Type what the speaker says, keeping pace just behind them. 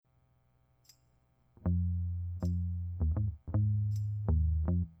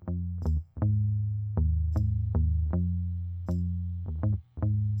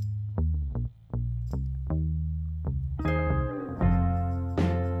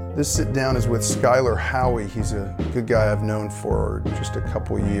This sit down is with Skylar Howie. He's a good guy I've known for just a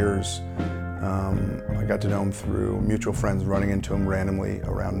couple years. I got to know him through mutual friends running into him randomly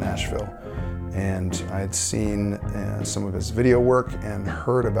around Nashville. And I had seen some of his video work and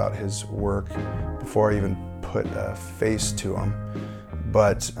heard about his work before I even put a face to him.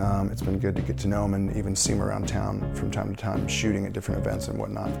 But it's been good to get to know him and even see him around town from time to time, shooting at different events and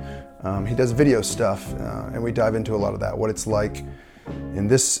whatnot. He does video stuff, and we dive into a lot of that, what it's like in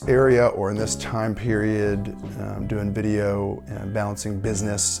this area or in this time period, doing video and balancing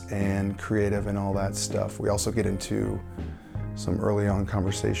business and creative and all that stuff. We also get into some early on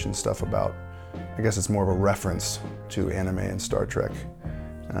conversation stuff about, I guess it's more of a reference to anime and Star Trek.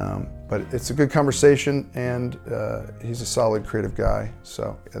 But it's a good conversation, and he's a solid creative guy.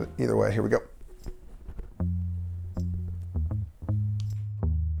 So either way, here we go.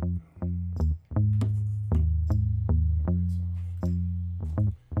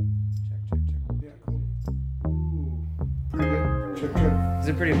 Is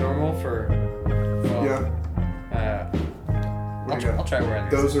it pretty normal for? Well, Yeah. I'll try wearing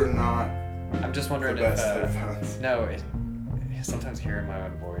these. Those are not. I'm just wondering the best if headphones. no, sometimes hearing my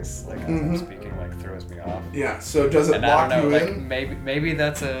own voice like as I'm speaking like throws me off. Yeah. So does it And lock I don't know, you like in? maybe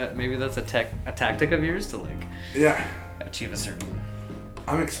that's a tactic of yours to like Yeah. achieve a certain.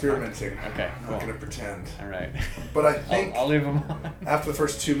 I'm experimenting. Okay, I'm cool. not gonna pretend. All right. But I think I'll leave them on. after the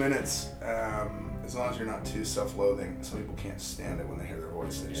first 2 minutes, as long as you're not too self-loathing, some people can't stand it when they hear their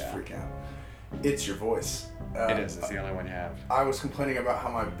voice. They just freak out. It's your voice. It is. It's the only one you have. I was complaining about how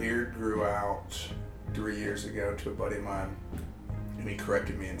my beard grew out 3 years ago to a buddy of mine, and he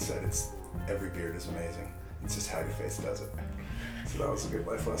corrected me and said, every beard is amazing. It's just how your face does it. So that was a good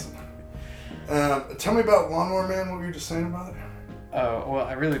life lesson. Tell me about Lawnmower Man, what were you just saying about it? Oh, well,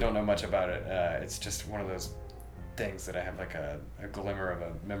 I really don't know much about it. It's just one of those things that I have like a glimmer of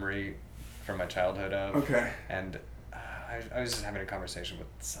a memory from my childhood of. Okay. And I was just having a conversation with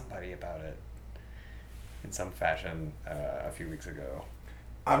somebody about it in some fashion a few weeks ago.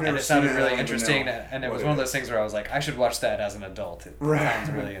 I've never and it seen sounded it, really I don't even interesting, know and it what was it one of is. those things where I was like, I should watch that as an adult. It sounds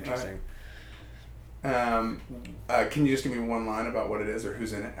really interesting. Can you just give me one line about what it is or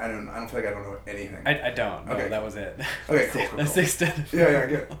who's in it? I don't feel like I don't know anything. I don't. No, Okay. that was it. Okay, cool. That's the extent of it. Yeah,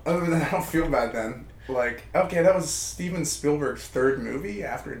 good. Other than that, I don't feel bad then. Like, okay, that was Steven Spielberg's third movie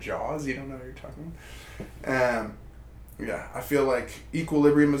after Jaws. You don't know what you're talking about. Yeah, I feel like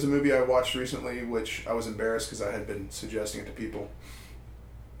Equilibrium is a movie I watched recently, which I was embarrassed because I had been suggesting it to people.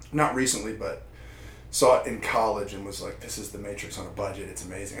 Not recently, but saw it in college and was like, this is The Matrix on a budget. It's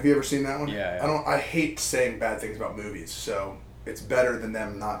amazing. Have you ever seen that one? Yeah. I hate saying bad things about movies, so it's better than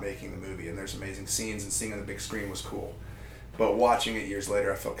them not making the movie, and there's amazing scenes, and seeing it on the big screen was cool. But watching it years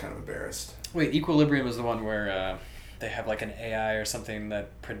later, I felt kind of embarrassed. Wait, Equilibrium is the one where they have like an AI or something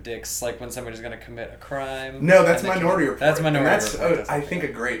that predicts like when somebody's going to commit a crime? No, that's Minority Report. That's Minority Report. That's, I think, a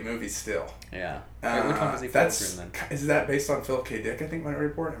great movie still. Yeah. Wait, which one was Equilibrium then? Is that based on Philip K. Dick, I think, Minority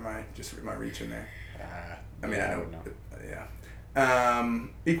Report? Am I reaching there? I mean, yeah, I know. Yeah.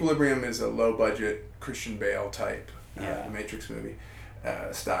 Equilibrium is a low-budget Christian Bale type Yeah. Matrix movie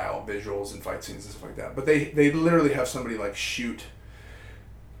style, visuals and fight scenes and stuff like that. But they literally have somebody like shoot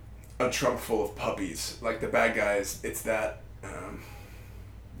a trunk full of puppies. Like the bad guys, it's that,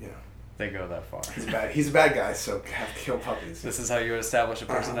 They go that far. He's a bad guy, so have to kill puppies. This is how you establish a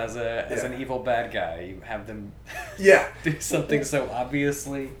person as an evil bad guy. You have them do something so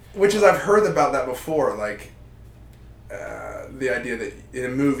obviously. Which is, I've heard about that before, like the idea that in a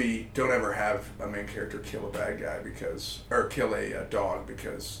movie, don't ever have a main character kill a bad guy or kill a dog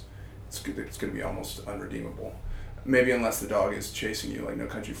because it's going to be almost unredeemable. Maybe unless the dog is chasing you, like No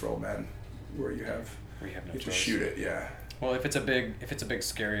Country for Old Men, where you have no you have choice. to shoot it. Yeah. Well, if it's a big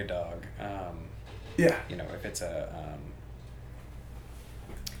scary dog, Yeah. you know, if it's a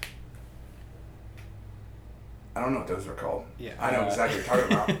I don't know what those are called. Yeah. I know exactly what you're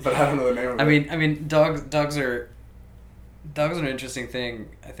talking about, but I don't know the name of it. I mean, dogs are an interesting thing.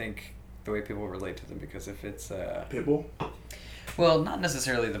 I think the way people relate to them, because if it's Pitbull. well, not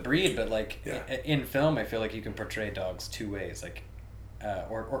necessarily the breed, but like Yeah. in film, I feel like you can portray dogs two ways, like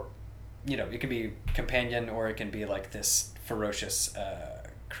or you know, it can be companion or it can be like this ferocious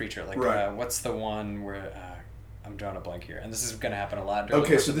creature. Like Right. what's the one where I'm drawing a blank here, and this is going to happen a lot during the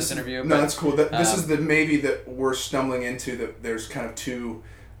Okay, course so of this interview. No, that's cool. This is the maybe that we're stumbling into. That there's kind of two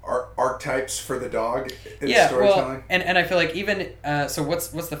archetypes for the dog in storytelling. Well, and I feel like even so, what's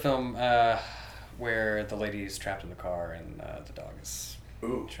the film where the lady's trapped in the car and the dog is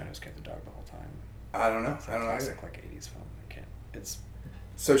trying to escape the dog the whole time? I don't know. It's like I don't know. classic like 80s film. I can't. It's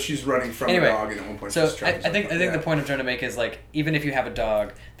So she's running from Anyway, the dog, and at one point so she's trying I think the point I'm trying to make is like, even if you have a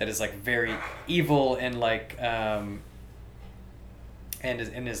dog that is like very evil and like and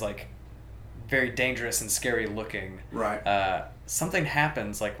is like very dangerous and scary looking. Right. Something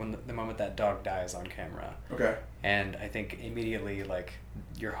happens like when the moment that dog dies on camera. Okay. And I think immediately like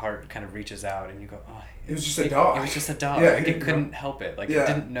your heart kind of reaches out and you go, oh, it was just a dog. It was just a dog. Yeah, Like it couldn't help it. Like it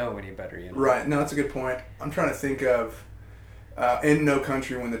didn't know any better. You know? Right. No, that's a good point. I'm trying to think of in No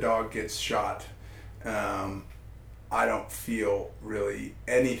Country when the dog gets shot. I don't feel really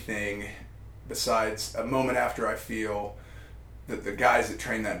anything besides a moment after I feel that the guys that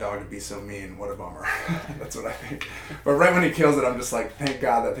trained that dog to be so mean, what a bummer. That's what I think. But right when he kills it, I'm just like, thank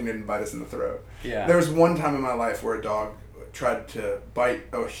God that thing didn't bite us in the throat. Yeah. There was one time in my life where a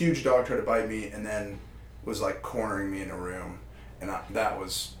huge dog tried to bite me and then was like cornering me in a room. And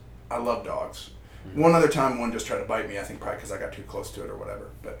I love dogs. Mm-hmm. One other time, one just tried to bite me, I think probably because I got too close to it or whatever,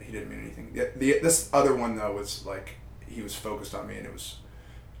 but he didn't mean anything. This other one, though, was like, he was focused on me, and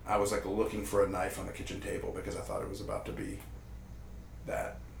I was like looking for a knife on the kitchen table because I thought it was about to be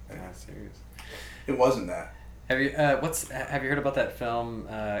that. Yeah, serious. It wasn't that. Have you heard about that film?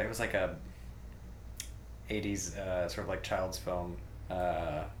 It was like a 80s sort of like child's film.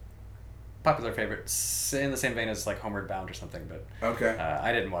 Popular favorite, in the same vein as like Homeward Bound or something, but okay.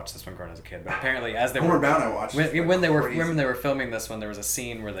 I didn't watch this one growing as a kid, but apparently as they Homeward Bound I watched when they were filming this one, there was a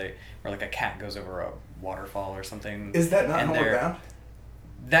scene where like a cat goes over a waterfall or something. Is that not Homeward Bound?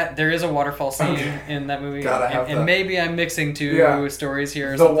 That there is a waterfall scene in that movie, and maybe I'm mixing two stories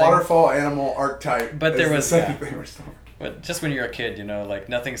here. Or the waterfall animal archetype, but there was the second thing we're still. But just when you're a kid, you know, like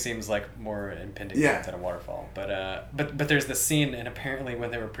nothing seems like more impending than a waterfall. But there's this scene, and apparently when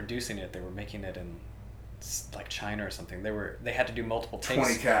they were producing it, they were making it in like China or something. They had to do multiple takes.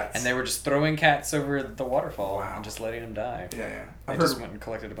 20 cats. And they were just throwing cats over the waterfall and just letting them die. Yeah. They just went and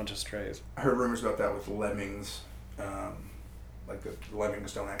collected a bunch of strays. I heard rumors about that with lemmings. Like the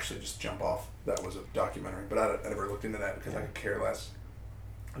lemmings don't actually just jump off. That was a documentary, but I never looked into that because I could care less.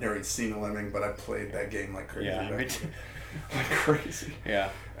 I never even seen a lemming, but I played that game like crazy. Yeah, me too. Like crazy. Yeah.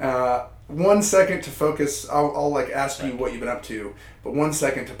 1 second to focus. I'll like ask you what you've been up to, but 1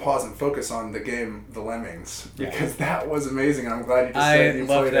 second to pause and focus on the game, The Lemmings, because that was amazing. And I'm glad you just said you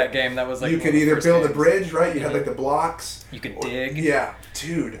loved played that game. That was like you could either build a bridge, right? You had like the blocks. You could dig. Yeah,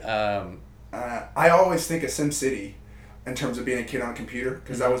 dude. I always think of SimCity in terms of being a kid on a computer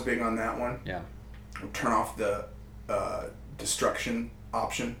because I was big on that one. Yeah. Turn off the destruction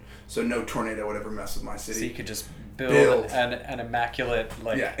option, so no tornado would ever mess with my city. So you could just build an immaculate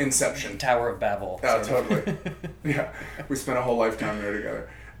Inception Tower of Babel. Oh, totally. Yeah, we spent a whole lifetime there together.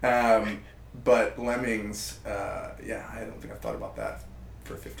 But Lemmings, I don't think I've thought about that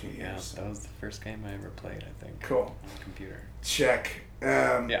for 15 years. Yeah, that was the first game I ever played, I think. Cool. On a computer. Check.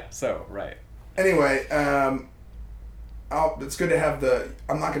 Right. Anyway, it's good to have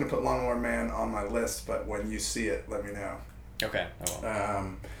I'm not going to put Lawnmower Man on my list, but when you see it, let me know. Okay. I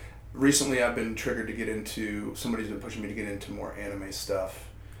will. Recently, I've been triggered to get into. Somebody's been pushing me to get into more anime stuff,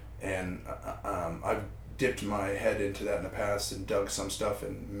 and I've dipped my head into that in the past and dug some stuff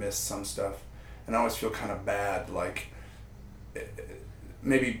and missed some stuff, and I always feel kind of bad. Like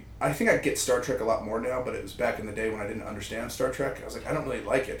maybe I think I get Star Trek a lot more now, but it was back in the day when I didn't understand Star Trek. I was like, I don't really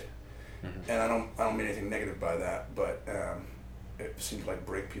like it, and I don't mean anything negative by that, but it seems to like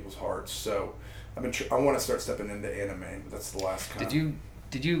break people's hearts. So I want to start stepping into anime. But that's the last kind.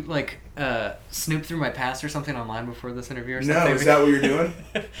 Did you like snoop through my past or something online before this interview or something? No, is that what you're doing?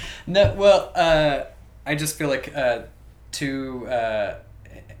 No, well, I just feel like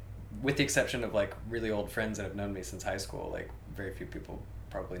with the exception of like really old friends that have known me since high school, like very few people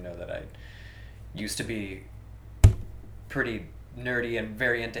probably know that I used to be pretty nerdy and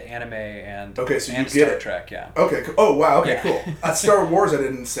very into anime and Star Trek, yeah. Okay. Oh wow. Okay. Yeah. Cool. Star Wars I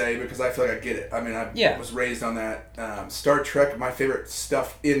didn't say because I feel like I get it. I mean, I was raised on that. Star Trek. My favorite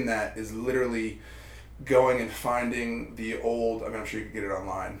stuff in that is literally going and finding the old. I mean, I'm sure you could get it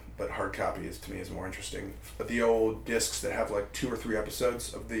online, but hard copy to me is more interesting. But the old discs that have like 2 or 3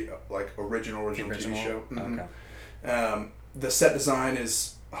 episodes of the like original TV show. Mm-hmm. Okay. The set design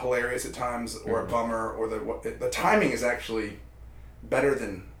is hilarious at times, or a bummer, or the timing is actually better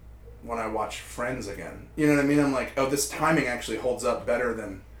than when I watch Friends again. You know what I mean? I'm like, oh, this timing actually holds up better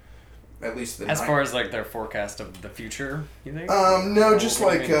than at least the far as like their forecast of the future, you think? No, just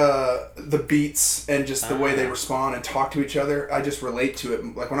like the beats and just the way they respond and talk to each other. I just relate to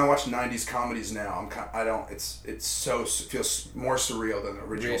it. Like when I watch 90s comedies now, it feels more surreal than the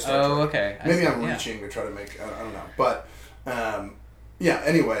original Star Trek. Oh, okay. Maybe I'm reaching to try to make, I don't know. But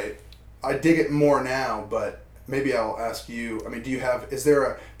anyway, I dig it more now, but maybe I'll ask you. I mean, is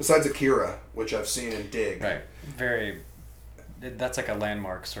there besides Akira, which I've seen and dig? Right. That's like a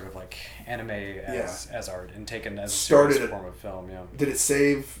landmark sort of like anime as art and taken as a serious form of film. Yeah. Did it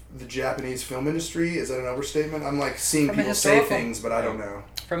save the Japanese film industry? Is that an overstatement? I'm like seeing people say things, but I don't know.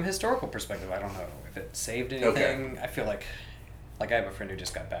 From a historical perspective, I don't know if it saved anything. Okay. I feel like I have a friend who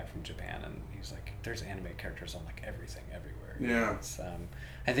just got back from Japan, and he's like, "There's anime characters on like everything, everywhere." Yeah.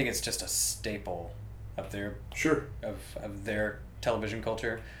 I think it's just a staple of their of their television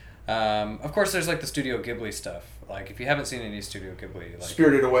culture. Of course, there's like the Studio Ghibli stuff. Like, if you haven't seen any Studio Ghibli, like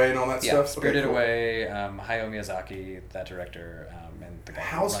Spirited Away and all that stuff. Spirited Away, Hayao Miyazaki, that director, and the guy.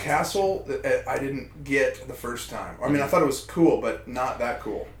 Howl's Castle, I didn't get the first time. I mean, I thought it was cool, but not that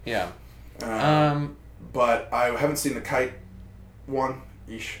cool. Yeah. But I haven't seen the Kite one.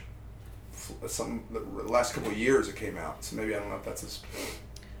 The last couple of years it came out, so maybe I don't know if that's his.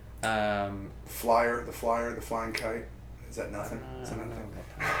 The Flying Kite. Is that nothing? Is that nothing?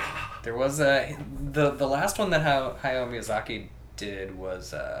 There was the last one that Hayao Miyazaki did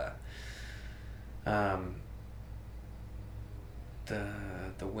was the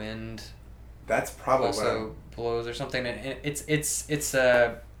wind. That's probably also blows or something, and it's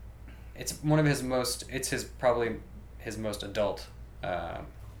one of his most probably his most adult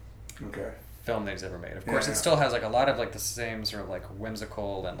film that he's ever made. Of course, it still has like a lot of like the same sort of like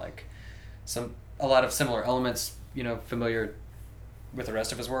whimsical and like a lot of similar elements, familiar with the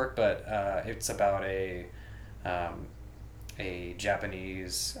rest of his work, but it's about a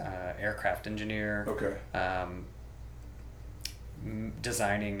Japanese aircraft engineer.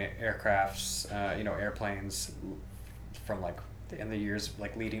 Designing aircrafts, airplanes from like in the years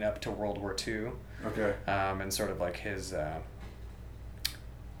like leading up to World War II. And sort of like his,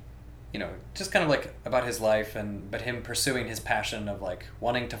 just kind of like about his life but him pursuing his passion of like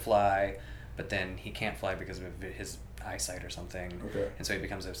wanting to fly, but then he can't fly because of his eyesight or something. And so he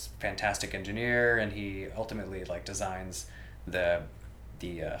becomes a fantastic engineer, and he ultimately like designs the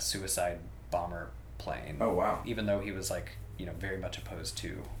suicide bomber plane. Oh wow! Even though he was like very much opposed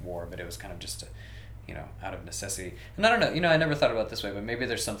to war, but it was kind of just out of necessity. And I don't know, I never thought about it this way, but maybe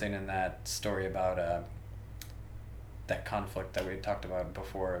there's something in that story about that conflict that we had talked about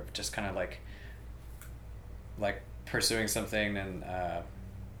before, of just kind of like pursuing something and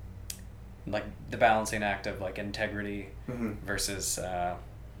like the balancing act of like integrity versus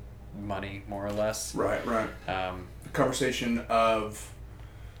money, more or less. Right. The conversation of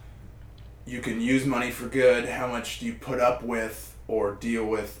you can use money for good. How much do you put up with or deal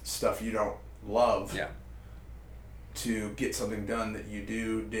with stuff you don't love? Yeah. To get something done that you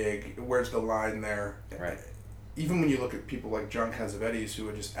do dig. Where's the line there? Right. Even when you look at people like John Cassavetes, who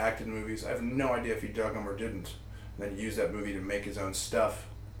would just act in movies, I have no idea if he dug them or didn't. And then use that movie to make his own stuff.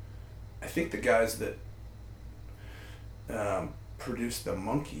 I think the guys that produced The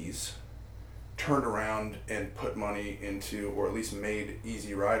Monkees turned around and put money into, or at least made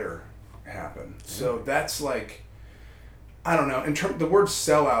Easy Rider happen. So that's like, I don't know. The word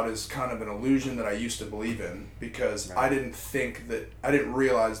sellout is kind of an illusion that I used to believe in, because I didn't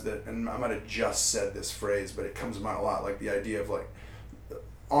realize that, and I might have just said this phrase, but it comes to mind a lot, like the idea of like,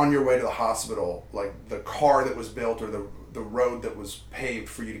 on your way to the hospital, like the car that was built or the road that was paved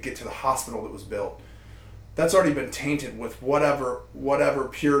for you to get to the hospital that was built, that's already been tainted with whatever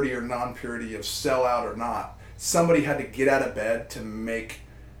purity or non-purity of sellout or not. Somebody had to get out of bed to make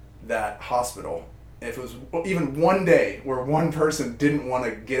that hospital. If it was even one day where one person didn't want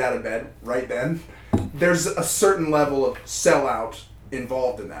to get out of bed right then, there's a certain level of sellout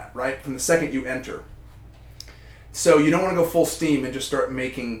involved in that, right? From the second you enter. So you don't want to go full steam and just start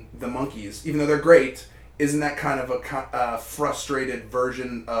making the Monkees, even though they're great. Isn't that kind of a frustrated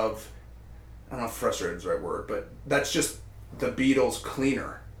version of, I don't know if frustrated is the right word, but that's just the Beatles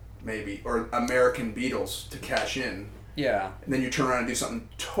cleaner, maybe, or American Beatles to cash in. Yeah. And then you turn around and do something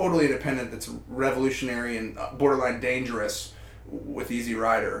totally independent that's revolutionary and borderline dangerous with Easy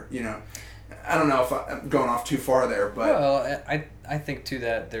Rider, I don't know if I'm going off too far there, but... Well, I think, too,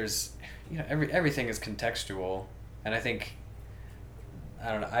 that there's, everything is contextual, and I think,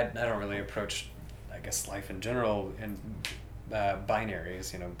 I don't know, I don't really approach, I guess, life in general in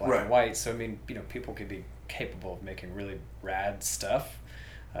binaries, black and white, so, I mean, people could be capable of making really rad stuff,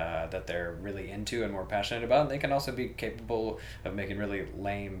 that they're really into and more passionate about, and they can also be capable of making really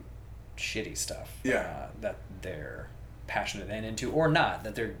lame, shitty stuff. That they're passionate and into, or not.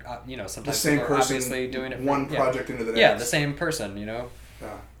 That they're, sometimes the same person, obviously doing it for, one project into the next. Yeah, the same person. Yeah.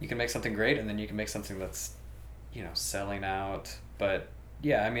 You can make something great, and then you can make something that's, selling out. But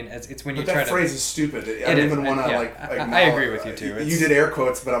yeah, I mean, it's when you try to. That phrase is stupid. I don't even want to I agree with you too. You did air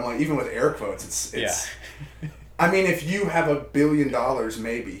quotes, but I'm like, even with air quotes, it's I mean, if you have $1 billion,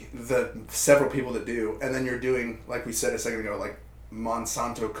 maybe the several people that do, and then you're doing, like we said a second ago, like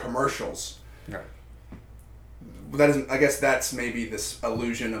Monsanto commercials. Right. That isn't. I guess that's maybe this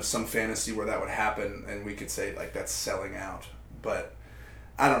illusion of some fantasy where that would happen, and we could say like that's selling out. But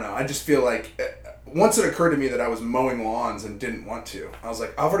I don't know. I just feel like once it occurred to me that I was mowing lawns and didn't want to, I was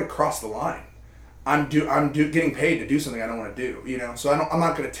like, I've already crossed the line. I'm getting paid to do something I don't want to do, you know. So I'm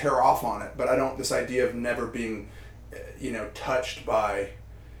not going to tear off on it, but I don't. This idea of never being, you know, touched by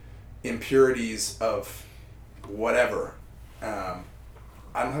impurities of whatever.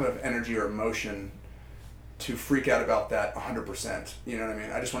 I don't have enough energy or emotion to freak out about that 100%. You know what I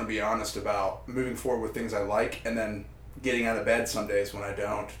mean? I just want to be honest about moving forward with things I like, and then getting out of bed some days when I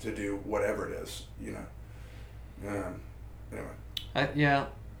don't to do whatever it is. You know. Anyway.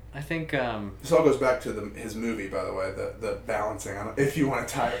 I think this all goes back to his movie, by the way, the balancing. If you want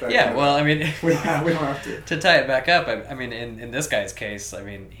to tie it back. Yeah, well, I mean, we don't have to. To tie it back up, I mean, in this guy's case, I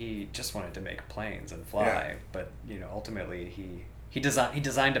mean, he just wanted to make planes and fly, Yeah. but you know, ultimately he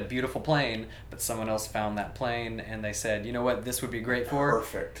designed a beautiful plane, but someone else found that plane and they said, you know what, this would be great for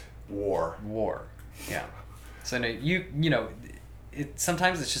perfect war. Yeah. So no, you know,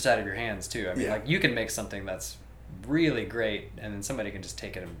 sometimes it's just out of your hands too. I mean, Yeah. like you can make something that's really great, and then somebody can just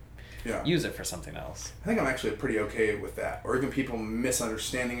take it and use it for something else. I think I'm actually pretty okay with that, or even people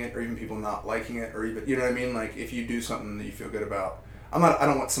misunderstanding it, or even people not liking it, or even, you know what I mean? Like if you do something that you feel good about, I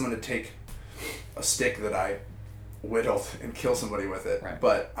don't want someone to take a stick that I whittled and kill somebody with it. Right.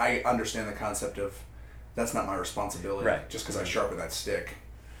 But I understand the concept of that's not my responsibility. Right. Just because I sharpen that stick,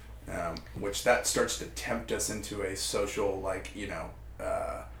 which that starts to tempt us into a social, like, you know,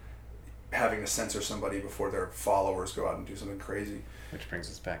 having to censor somebody before their followers go out and do something crazy. Which brings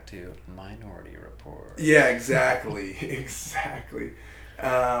us back to Minority Report. Yeah, exactly. Exactly.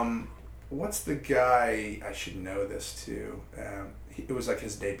 What's the guy, I should know this too. It was like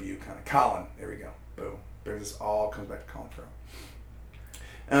his debut kind of. Colin. There we go. Boom. This all comes back to Colin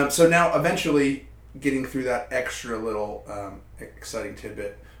Farrell. So now, eventually, getting through that extra little exciting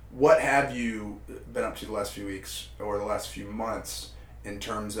tidbit, what have you been up to the last few weeks or the last few months in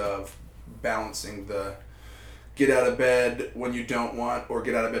terms of balancing the get out of bed when you don't want, or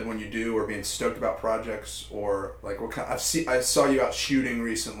get out of bed when you do, or being stoked about projects, or like what kind? I saw you out shooting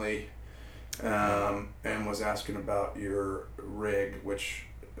recently, and was asking about your rig, which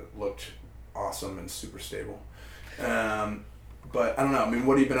looked awesome and super stable. But I don't know. I mean,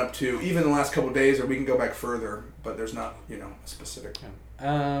 what have you been up to? Even the last couple of days, or we can go back further. But there's not, you know, a specific.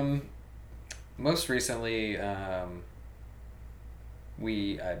 Most recently,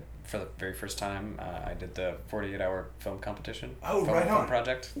 for the very first time, I did the 48-hour film competition. Oh, film, right on. film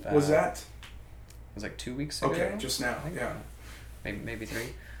project. Was that? It was like 2 weeks ago. Okay, just now. I think. Yeah. Maybe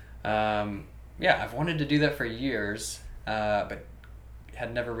 3. Yeah, I've wanted to do that for years, but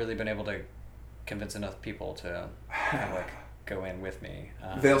had never really been able to convince enough people to kind of like go in with me.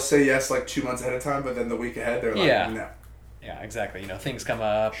 They'll say yes like 2 months ahead of time, but then the week ahead they're like, no. Yeah, exactly. You know, things come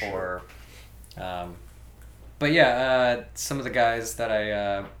up, Sure. but yeah, some of the guys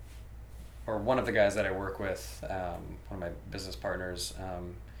that or one of the guys that I work with, one of my business partners,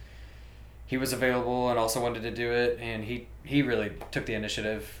 he was available and also wanted to do it, and he really took the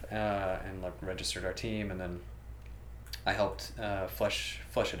initiative and like registered our team, and then I helped flesh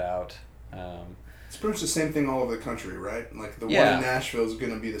it out. It's pretty much the same thing all over the country, right? Like the one Yeah. in Nashville is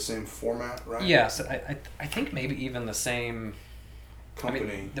going to be the same format, right? Yeah, so I think maybe even the same Company.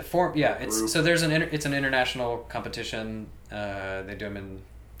 I mean, the form. Yeah, group. it's so there's it's an international competition. They do them in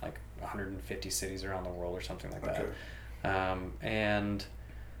like 150 cities around the world or something like that. Okay. And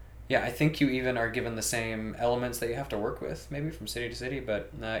yeah, I think you even are given the same elements that you have to work with, maybe from city to city.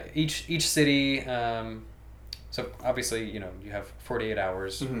 But each city. So obviously, you know, you have 48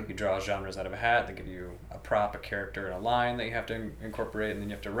 hours. Mm-hmm. You draw genres out of a hat. They give you a prop, a character, and a line that you have to incorporate, and then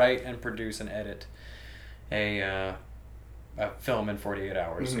you have to write and produce and edit a film in 48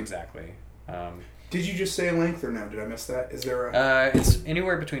 hours. Mm-hmm. Exactly. Did you just say a length or no? Did I miss that? Is there a... It's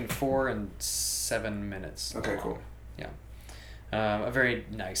anywhere between 4 and 7 minutes. Okay, long. cool. Yeah. A very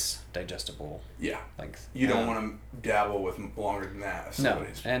nice, digestible Yeah. length. You don't want to dabble with longer than that. If No,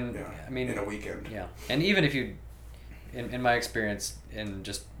 somebody's, and yeah, I mean... in a weekend. Yeah, and even if you... In my experience, in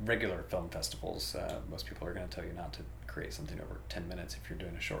just regular film festivals, most people are going to tell you not to create something over 10 minutes if you're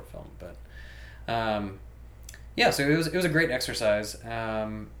doing a short film. But yeah, so it was a great exercise,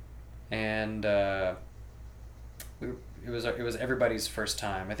 and it was everybody's first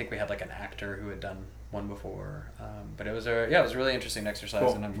time. I think we had like an actor who had done one before, but it was a really interesting exercise,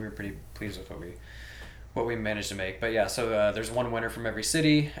 Cool. and we were pretty pleased with what we managed to make. But yeah, so there's one winner from every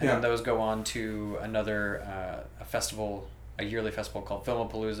city, and Yeah. then those go on to another a festival, a yearly festival called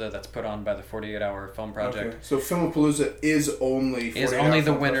Filmapalooza that's put on by the 48 Hour Film Project. Okay. So Filmapalooza is only 48 Is only hour the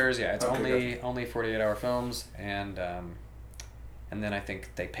film winners, yeah. It's Okay, only 48 hour films, and then I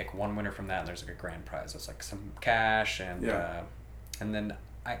think they pick one winner from that, and there's like a grand prize. It's like some cash, and then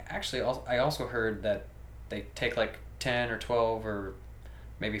I also heard that they take like 10 or 12 or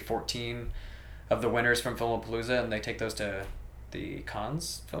maybe 14 of the winners from Filmapalooza, and they take those to the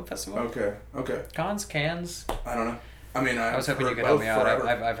Cannes Film Festival. Okay. Cannes. I don't know. I mean, I was hoping you could help me out.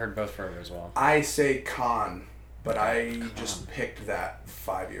 I've heard both forever as well. I say con, but I just picked that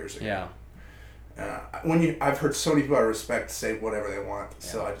 5 years ago. Yeah. I've heard so many people I respect say whatever they want,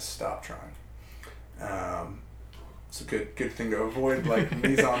 so I just stopped trying. It's a good thing to avoid, like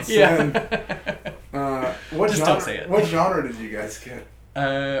mise en scène. What Just genre, don't say it. What genre did you guys get?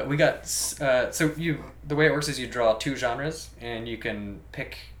 We got the way it works is you draw two genres, and you can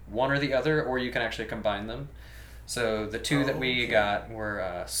pick one or the other, or you can actually combine them. So the two that we got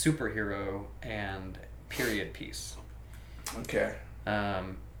were superhero and period piece. Okay.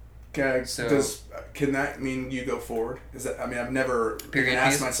 So Can that mean you go forward? Is that? I mean, I've never Period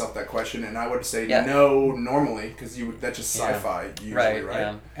asked piece? myself that question, and I would say Yeah. no normally because that's just Yeah. sci-fi usually, right?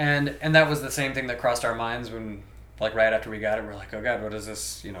 Yeah. And that was the same thing that crossed our minds when, like, right after we got it, we're like, oh God, what does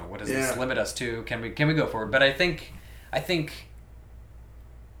this? What does this limit us to? Can we go forward? But I think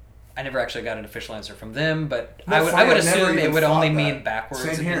I never actually got an official answer from them, but No, I would funny, I've never assume it even would only thought mean that. backwards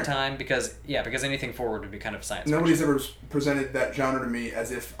Same in here. time because anything forward would be kind of science Nobody's fiction. ever presented that genre to me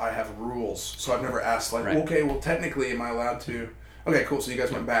as if I have rules, so I've never asked like, Right. okay, well, technically, am I allowed to? Okay, cool. So you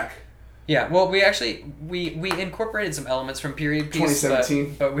guys went back. Yeah, well, we actually we incorporated some elements from period piece,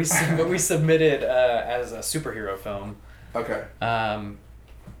 2017. but we submitted as a superhero film. Okay.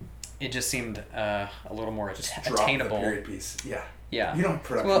 It just seemed a little more Drop the attainable. period piece. Yeah. Yeah. You don't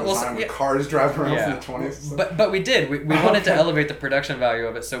production Well, design with cars driving around from the 20s. But we did. We wanted to elevate the production value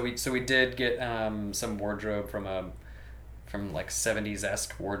of it, so we did get some wardrobe from like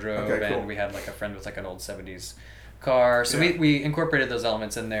 70s-esque wardrobe, Okay, cool. and we had like a friend with like an old 70s car. So we incorporated those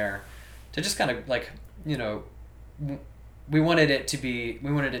elements in there to just kind of like, we wanted it to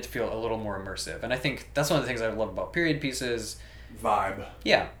feel a little more immersive. And I think that's one of the things I love about period pieces. Vibe.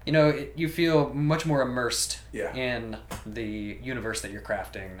 Yeah, you feel much more immersed Yeah. in the universe that you're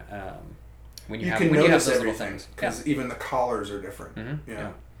crafting when you can have notice those little everything things. because even the collars are different. Mm-hmm. Yeah.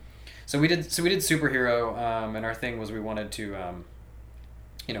 Yeah. So we did superhero, and our thing was we wanted to,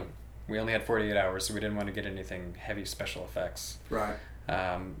 we only had 48 hours, so we didn't want to get anything heavy special effects. Right.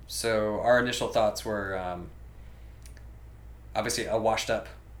 So our initial thoughts were obviously a washed up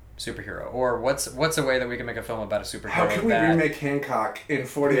superhero, or what's a way that we can make a film about a superhero? How can we remake Hancock in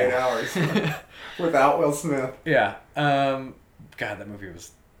 48 hours without Will Smith? Yeah. God, that movie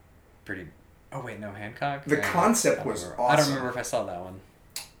was pretty. Oh wait, no, Hancock. The concept was I don't awesome. remember if I saw that one.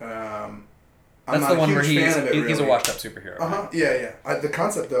 I'm That's not the a one huge where fan of it, he's a really. washed up superhero. Uh-huh. Yeah. The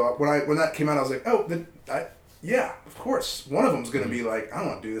concept though, when that came out, I was like, yeah, of course. One of them's gonna be like, I don't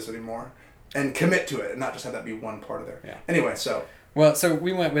want to do this anymore, and commit to it, and not just have that be one part of there. Yeah. Anyway, so. Well, so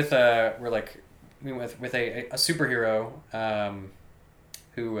we went with a superhero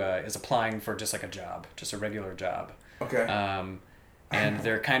who is applying for just like a job, just a regular job. Okay. And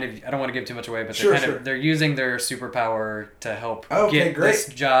they're kind of, I don't want to give too much away, but they're using their superpower to help get this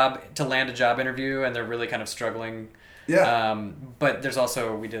job, to land a job interview, and they're really kind of struggling. Yeah. But there's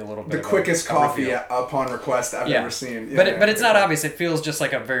also, we did a little bit the quickest coffee upon request I've ever seen. But it's not obvious. It feels just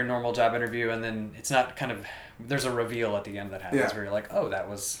like a very normal job interview, and then it's not kind of, there's a reveal at the end that happens where you're like, oh, that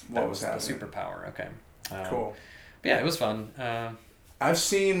was the superpower. Okay. Cool. Yeah, it was fun.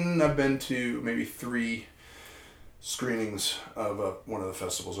 I've been to maybe 3 screenings of one of the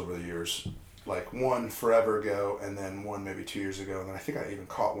festivals over the years. Like one forever ago, and then one maybe 2 years ago, and then I think I even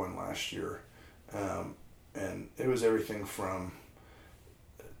caught one last year. And it was everything from,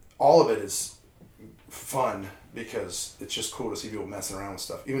 all of it is fun because it's just cool to see people messing around with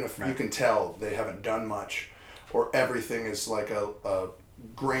stuff. Even if you can tell they haven't done much, or everything is like a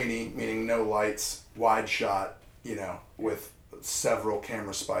grainy, meaning no lights, wide shot, with several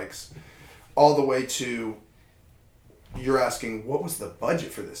camera spikes, all the way to, you're asking, what was the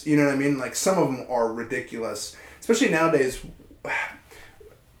budget for this? You know what I mean? Like, some of them are ridiculous, especially nowadays.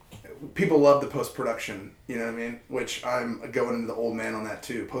 People love the post-production, you know what I mean? Which I'm going into the old man on that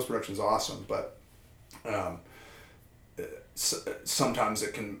too. Post-production's awesome, but sometimes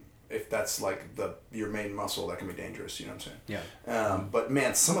it can, if that's like your main muscle, that can be dangerous, you know what I'm saying? Yeah. But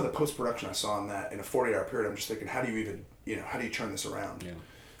man, some of the post-production I saw on that in a 48-hour period, I'm just thinking, how do you turn this around?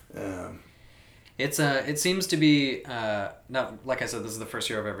 Yeah. it seems to be not like I said, this is the first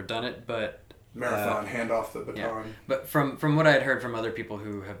year I've ever done it, but Marathon, hand off the baton. yeah. But from what I had heard from other people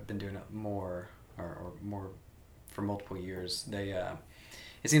who have been doing it more or more for multiple years, they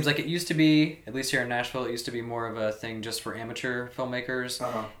it seems like it used to be, at least here in Nashville, it used to be more of a thing just for amateur filmmakers,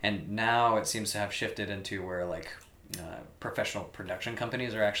 and now it seems to have shifted into where like professional production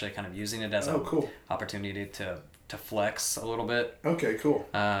companies are actually kind of using it as a cool opportunity to flex a little bit. Okay, cool.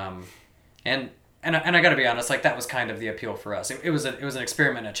 And I got to be honest, like that was kind of the appeal for us. It was an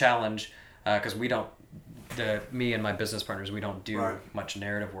experiment, a challenge, because me and my business partners, we don't do much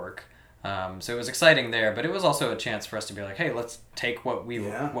narrative work. So it was exciting there, but it was also a chance for us to be like, hey, let's take what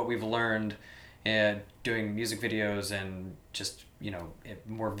we've learned doing music videos and just,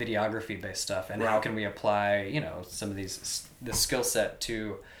 more videography based stuff, and how can we apply, some of this skill set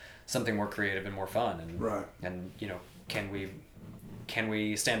to something more creative and more fun, and can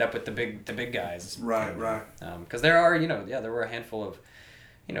we stand up with the big guys? Right. Because there are, there were a handful of,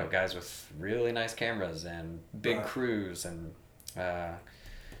 guys with really nice cameras and big crews, and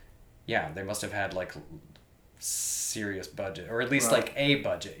they must have had like serious budget, or at least like a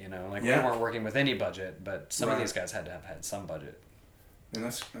budget, we weren't working with any budget, but some of these guys had to have had some budget. And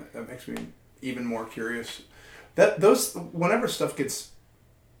that makes me even more curious. Whenever stuff gets,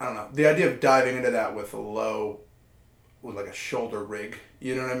 I don't know, the idea of diving into that with like a shoulder rig,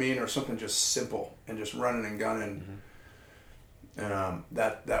 you know what I mean, or something just simple and just running and gunning.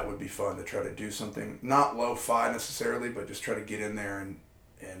 That would be fun to try to do something not lo-fi necessarily, but just try to get in there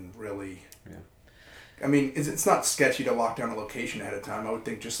and really. Yeah. I mean, it's not sketchy to lock down a location ahead of time. I would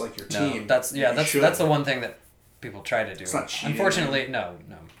think just like your team. That's the one thing that people try to do. It's not cheating. Unfortunately, no.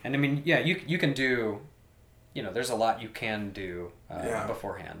 And I mean, you can do. There's a lot you can do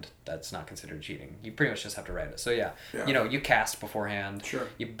beforehand that's not considered cheating. You pretty much just have to write it. So you cast beforehand. Sure.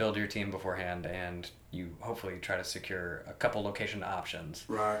 You build your team beforehand, and you hopefully try to secure a couple location options.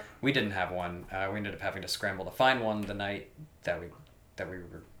 Right. We didn't have one. We ended up having to scramble to find one the night that we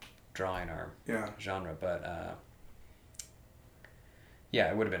were drawing our genre. But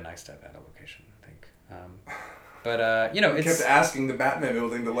it would have been nice to have had a location, I think. But we kept asking the Batman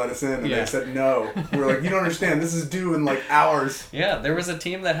building to let us in, and they said no. We were like, you don't understand. This is due in like hours. Yeah, there was a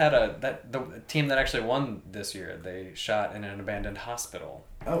team that had the team that actually won this year. They shot in an abandoned hospital.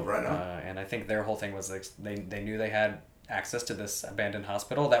 Oh, right on. And I think their whole thing was like they knew they had access to this abandoned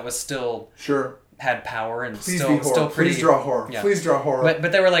hospital that was still had power and still pretty. Please draw horror. Yeah. Please draw horror.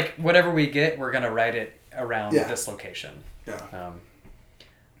 But they were like, whatever we get, we're gonna write it around this location. Yeah.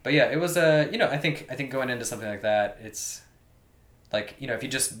 But yeah, it was I think going into something like that, it's like, if you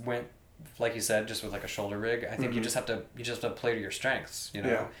just went, like you said, just with like a shoulder rig, I think you just have to play to your strengths,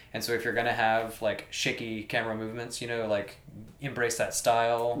 Yeah. And so if you're gonna have like shaky camera movements, like embrace that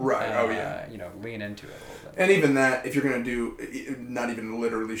style, right? Lean into it a little bit. And even that, if you're gonna do not even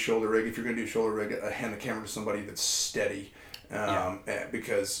literally shoulder rig, if you're gonna do shoulder rig, hand the camera to somebody that's steady,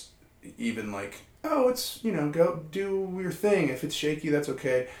 because even like, oh, it's, go do your thing. If it's shaky, that's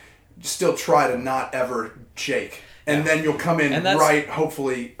okay. Still try to not ever shake. And then you'll come in right,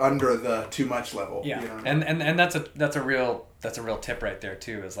 hopefully, under the too much level. Yeah. You know? And that's a real tip right there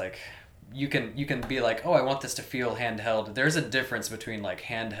too, is like you can be like, oh, I want this to feel handheld. There's a difference between like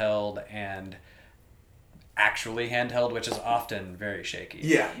handheld and actually handheld, which is often very shaky.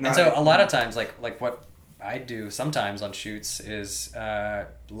 Yeah. And so a lot of times like what I do sometimes on shoots is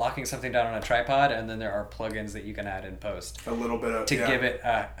locking something down on a tripod, and then there are plugins that you can add in post. A little bit of give it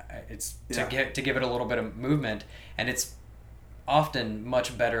to give it a little bit of movement, and it's often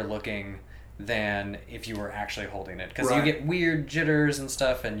much better looking than if you were actually holding it, because you get weird jitters and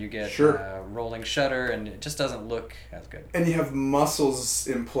stuff, and you get rolling shutter, and it just doesn't look as good. And you have muscles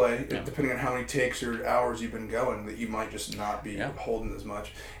in play, depending on how many takes or hours you've been going, that you might just not be holding as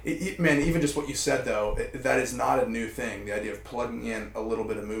much. Man, even just what you said though, that is not a new thing, the idea of plugging in a little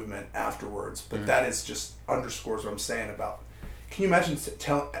bit of movement afterwards, but that is just underscores what I'm saying about, can you imagine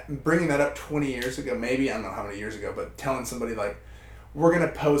bringing that up 20 years ago, maybe, I don't know how many years ago, but telling somebody like, we're going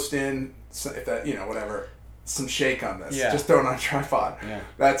to post in, if that, whatever, some shake on this. Just throw it on a tripod. Yeah.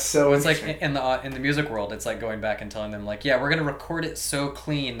 That's so it's like in the music world, it's like going back and telling them like, we're going to record it so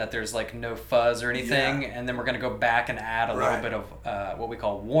clean that there's like no fuzz or anything, and then we're going to go back and add a little bit of what we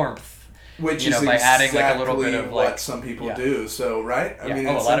call warmth. Which is by adding exactly like a little bit of what some people do. So, right? I mean,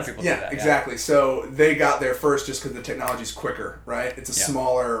 a lot of people do that. Exactly. So they got there first just because the technology's quicker, right? It's a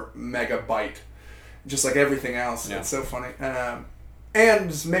smaller megabyte, just like everything else. Yeah. It's so funny.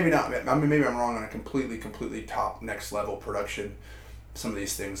 And maybe not. I mean, maybe I'm wrong on a completely top next level production. Some of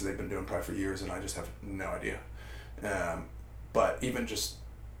these things they've been doing probably for years, and I just have no idea. But even just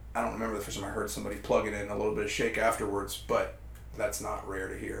I don't remember the first time I heard somebody plug it in a little bit of shake afterwards, but that's not rare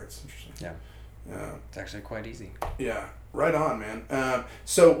to hear. It's interesting. Yeah. Yeah. It's actually quite easy. Yeah. Right on, man.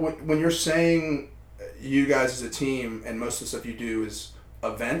 So when you're saying you guys as a team and most of the stuff you do is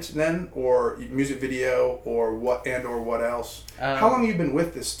event then, or music video, or what else? How long have you been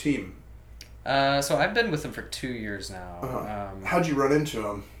with this team? So I've been with them for 2 years now. How'd you run into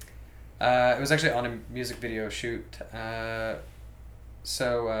them? It was actually on a music video shoot. Just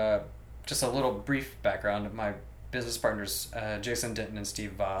a little brief background. My business partners, Jason Denton and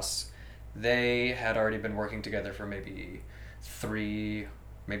Steve Voss, they had already been working together for maybe 3,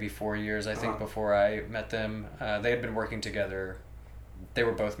 maybe 4 years, I think, before I met them. They had been working together. They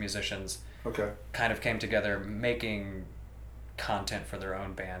were both musicians. Okay. Kind of came together making content for their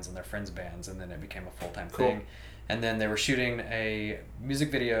own bands and their friends' bands, and then it became a full-time thing. And then they were shooting a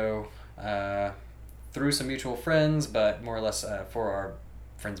music video through some mutual friends, but more or less for our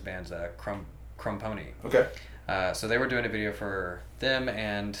friends' bands, Crumb Pony. Okay. So they were doing a video for them,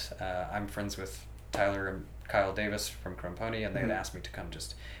 and I'm friends with Tyler and Kyle Davis from Crumb Pony, and they had asked me to come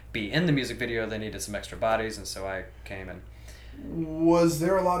just be in the music video. They needed some extra bodies, and so I came. And was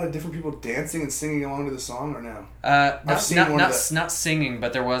there a lot of different people dancing and singing along to the song, or no? Not singing,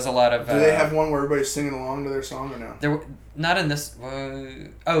 but there was a lot of. Do they have one where everybody's singing along to their song, or no? There were, not in this.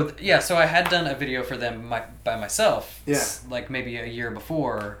 So I had done a video for them by myself. Yeah. Like maybe a year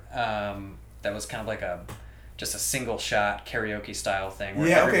before. That was kind of like just a single shot karaoke style thing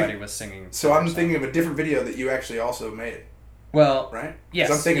where everybody was singing. So I'm thinking of a different video that you actually also made. Well, right? Yes,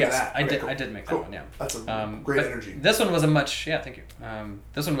 I'm thinking of that. I did make that one. Yeah, that's a great energy. This one was a much. Yeah, thank you.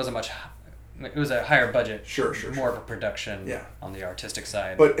 This one was a much. It was a higher budget. Sure. More of a production. Yeah. On the artistic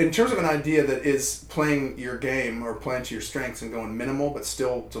side. But in terms of an idea that is playing your game or playing to your strengths and going minimal, but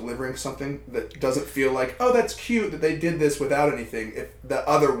still delivering something that doesn't feel like, oh, that's cute that they did this without anything. If the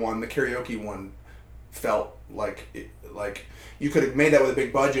other one, the karaoke one, felt like you could have made that with a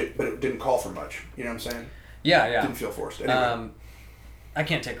big budget, but it didn't call for much. You know what I'm saying? Yeah. It didn't feel forced. Anyway. I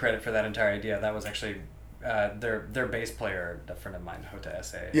can't take credit for that entire idea. That was actually their bass player, a friend of mine, Hota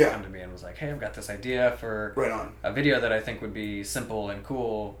Esse, came to me and was like, "Hey, I've got this idea for a video that I think would be simple and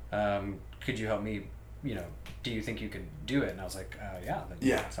cool. Could you help me? Do you think you could do it?" And I was like,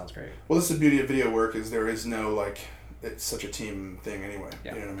 "Yeah, sounds great." Well, this is the beauty of video work is there is no it's such a team thing anyway.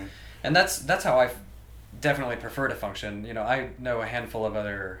 Yeah. You know what I mean? And that's how I definitely prefer to function. I know a handful of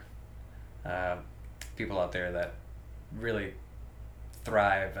other people out there that really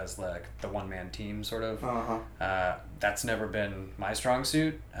thrive as the one-man team sort of. That's never been my strong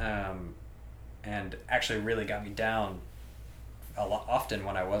suit, and actually really got me down a lot often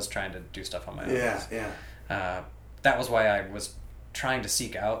when I was trying to do stuff on my own. That was why I was trying to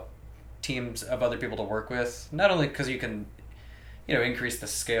seek out teams of other people to work with, not only because you can increase the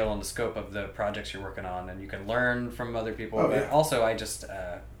scale and the scope of the projects you're working on, and you can learn from other people, also I just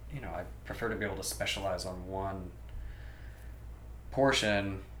I prefer to be able to specialize on one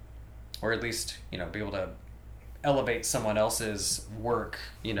portion, or at least be able to elevate someone else's work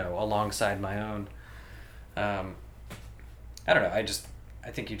alongside my own. I don't know,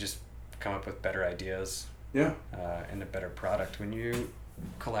 I think you just come up with better ideas and a better product when you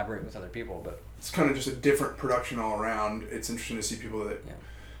collaborate with other people. But it's kind of just a different production all around. It's interesting to see people that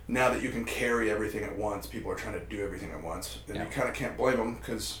now that you can carry everything at once, people are trying to do everything at once, and you kind of can't blame them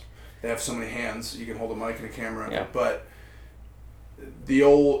because they have so many hands. You can hold a mic and a camera, but the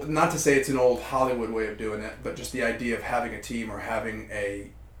old, not to say it's an old Hollywood way of doing it, but just the idea of having a team or having a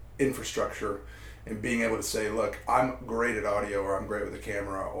infrastructure and being able to say, look, I'm great at audio, or I'm great with a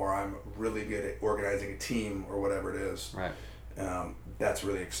camera, or I'm really good at organizing a team, or whatever it is. Right. That's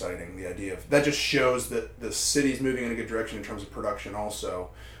really exciting. The idea of that just shows that the city's moving in a good direction in terms of production also,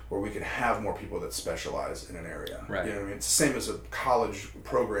 where we can have more people that specialize in an area. Right. You know what I mean? It's the same as a college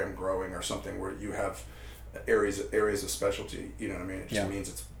program growing or something where you have areas of specialty. You know what I mean? It just means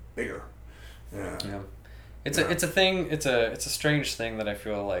it's bigger. Yeah. It's a thing. It's a strange thing that I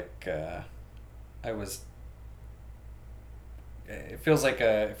feel like it feels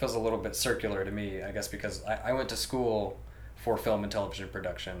a little bit circular to me, I guess, because I went to school for film and television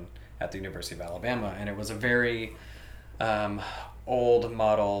production at the University of Alabama, and it was a very old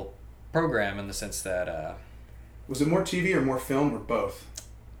model program in the sense that was it more TV or more film or both?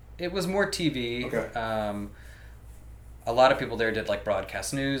 It was more TV. Okay. A lot of people there did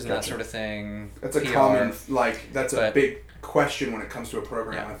broadcast news and that sort of thing. That's a common that's a big question when it comes to a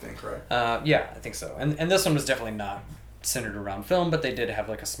program, I think, right? Yeah, I think so. And this one was definitely not centered around film, but they did have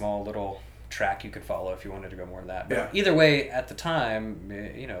a small little track you could follow if you wanted to go more to that. But either way, at the time,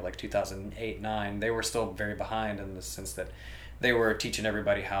 2008, 2009, they were still very behind in the sense that they were teaching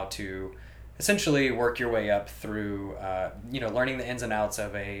everybody how to essentially work your way up through, learning the ins and outs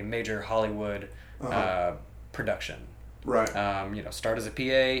of a major Hollywood production. Right. Start as a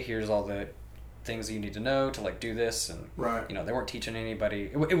PA. Here's all the things that you need to know to like do this, and right. They weren't teaching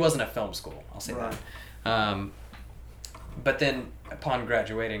anybody. It wasn't a film school. I'll say that. But then upon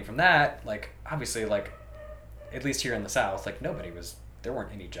graduating from that, like obviously, like at least here in the South, like there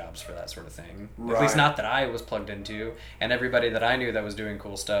weren't any jobs for that sort of thing. Right. At least not that I was plugged into, and everybody that I knew that was doing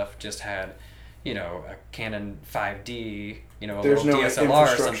cool stuff just had, a Canon 5D, a There's little no DSLR or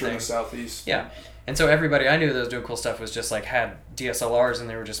infrastructure something. in the Southeast. Yeah. And so everybody I knew that was doing cool stuff was just like had DSLRs and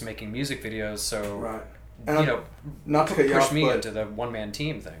they were just making music videos. So, right. And not to push me into the one-man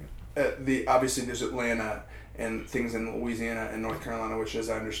team thing. Obviously there's Atlanta and things in Louisiana and North Carolina, which as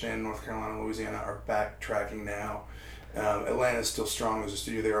I understand, North Carolina and Louisiana are backtracking now. Atlanta is still strong as a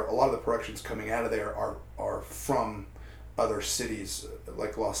studio there. A lot of the productions coming out of there are from other cities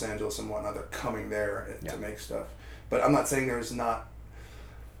like Los Angeles and whatnot. They're coming there to make stuff. But I'm not saying there's not.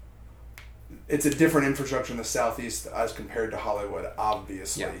 It's a different infrastructure in the Southeast as compared to Hollywood,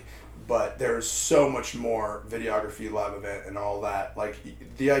 obviously. Yeah. But there's so much more videography, live event, and all that. Like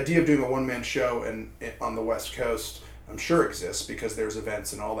the idea of doing a one-man show on the West Coast, I'm sure exists because there's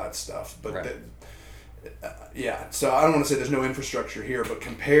events and all that stuff. But right. So I don't want to say there's no infrastructure here, but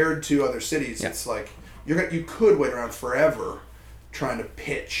compared to other cities, it's like you could wait around forever trying to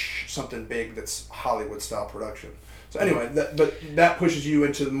pitch something big that's Hollywood style production. So anyway, that pushes you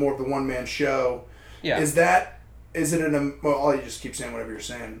into more of the one man show. Yeah. Is it well, you just keep saying whatever you're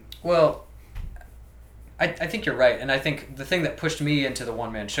saying. Well, I think you're right, and I think the thing that pushed me into the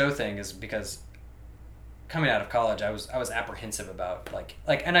one man show thing is because coming out of college, I was apprehensive about like,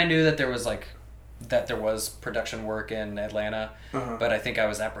 and I knew that there was production work in Atlanta, but I think I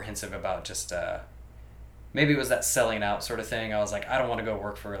was apprehensive about just maybe it was that selling out sort of thing. I was like, I don't want to go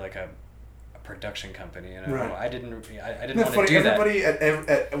work for like a production company, Right. I didn't want to do that. Everybody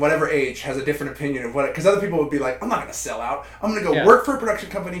at whatever age has a different opinion of what, because other people would be like, I'm not going to sell out. I'm going to go work for a production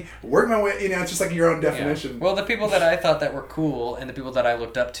company, work my way. It's just like your own definition. Yeah. Well, the people that I thought that were cool and the people that I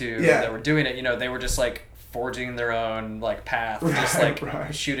looked up to that were doing it, they were just like forging their own like path, just like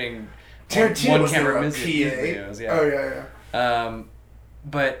shooting one camera music videos. Yeah. Oh yeah.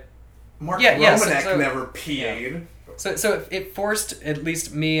 But Mark Romanek never PA'd. Yeah. So it forced at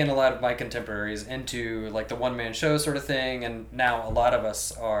least me and a lot of my contemporaries into like the one-man show sort of thing, and now a lot of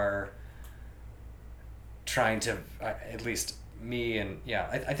us are trying to, at least me and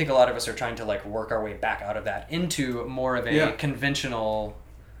I think a lot of us are trying to like work our way back out of that into more of a conventional,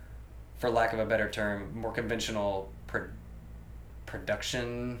 for lack of a better term, more conventional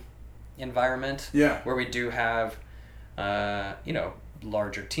production environment. Yeah. Where we do have,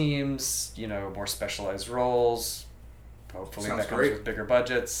 larger teams, more specialized roles. Hopefully Sounds that comes great. with bigger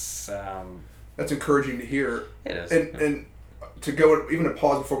budgets. That's encouraging to hear. It is. And to go, even to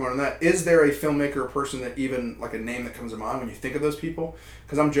pause before going on that, is there a filmmaker or person that even, like a name that comes to mind when you think of those people?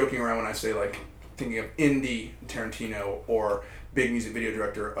 Because I'm joking around when I say, like, thinking of indie Tarantino or big music video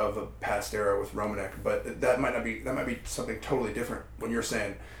director of a past era with Romanek, but that might be something totally different when you're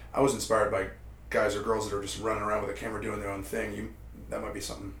saying, I was inspired by guys or girls that are just running around with a camera doing their own thing. That might be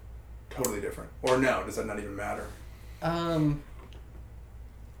something totally different. Or no, does that not even matter?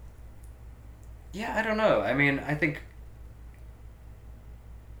 Yeah, I don't know. I mean, I think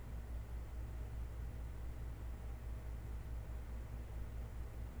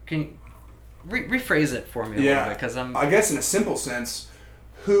can you rephrase it for me a little bit, because I guess in a simple sense,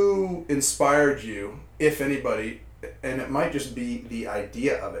 who inspired you, if anybody, and it might just be the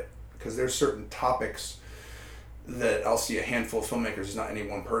idea of it, because there's certain topics that I'll see a handful of filmmakers, it's not any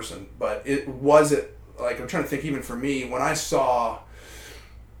one person, but like, I'm trying to think, even for me, when I saw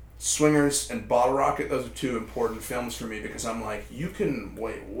Swingers and Bottle Rocket, those are two important films for me, because I'm like, you can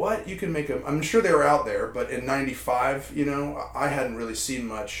make I'm sure they were out there, but in 95, I hadn't really seen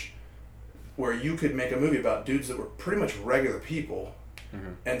much where you could make a movie about dudes that were pretty much regular people,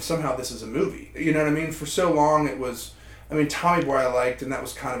 and somehow this is a movie. You know what I mean? For so long it was, Tommy Boy I liked, and that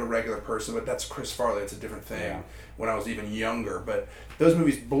was kind of a regular person, but that's Chris Farley, it's a different thing when I was even younger. But those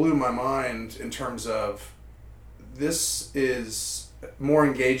movies blew my mind in terms of, this is more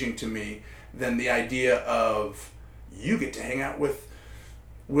engaging to me than the idea of, you get to hang out with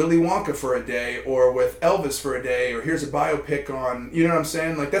Willy Wonka for a day, or with Elvis for a day, or here's a biopic on, you know what I'm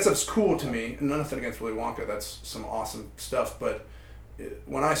saying? Like, that stuff's cool to me. And nothing against Willy Wonka, that's some awesome stuff. But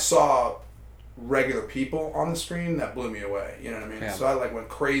when I saw regular people on the screen, that blew me away. You know what I mean? Yeah. So I went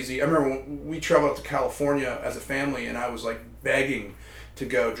crazy. I remember when we traveled up to California as a family, and I was begging to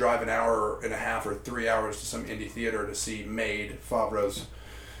go drive an hour and a half or 3 hours to some indie theater to see Made, Favreau's.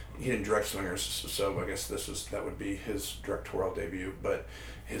 He didn't direct Swingers, so I guess that would be his directorial debut, but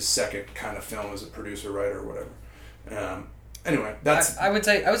his second kind of film as a producer, writer, or whatever. Anyway, that's... I would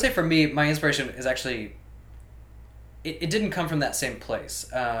say for me, my inspiration is actually... It didn't come from that same place.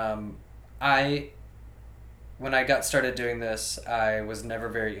 When I got started doing this, I was never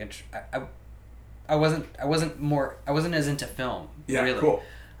very I wasn't as into film. Yeah, really. Cool.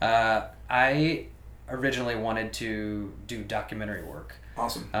 I originally wanted to do documentary work.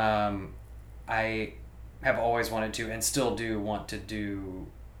 Awesome. I have always wanted to, and still do want to do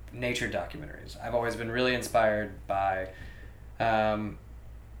nature documentaries. I've always been really inspired by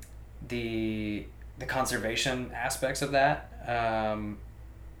the conservation aspects of that.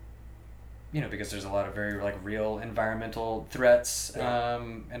 Because there's a lot of very real environmental threats,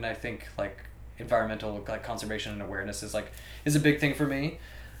 and I think environmental conservation and awareness is a big thing for me.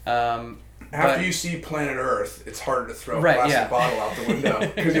 After you see Planet Earth, it's harder to throw a plastic bottle out the window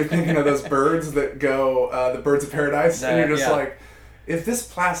because you're thinking of those birds that go, the birds of paradise, and you're just if this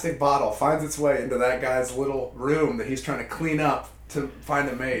plastic bottle finds its way into that guy's little room that he's trying to clean up to find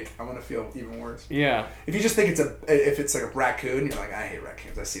a mate, I'm gonna feel even worse. Yeah. If you just think if it's like a raccoon, you're like, I hate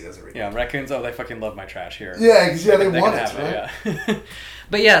raccoons. I see those every day. Yeah, raccoons. Oh, they fucking love my trash here. Yeah, because they want it, right? Yeah.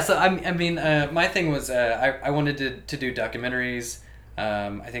 But yeah, so my thing was I wanted to do documentaries.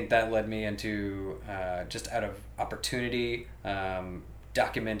 I think that led me into just out of opportunity,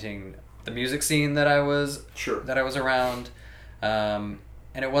 documenting the music scene that I was around, and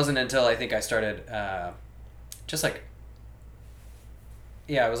it wasn't until I think I started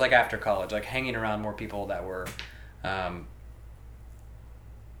it was after college, hanging around more people that were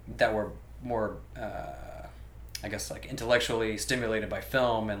more I guess intellectually stimulated by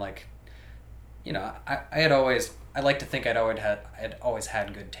film, and I like to think I'd always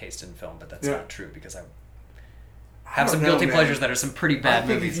had good taste in film, but that's not true because I have some guilty pleasures that are some pretty bad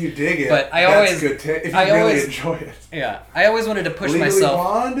movies. If you dig it, but that's good. If you really enjoy it, yeah, I always wanted to push Legally myself.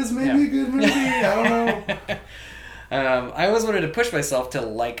 Blonde is maybe a good movie. I don't know. I always wanted to push myself to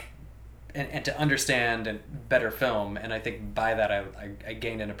and to understand and better film, and I think by that I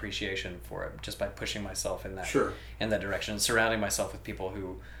gained an appreciation for it just by pushing myself in that in that direction, and surrounding myself with people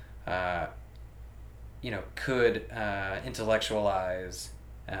who could intellectualize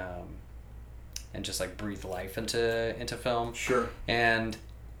and just breathe life into film. Sure. And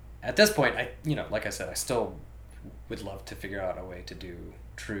at this point, like I said, I still would love to figure out a way to do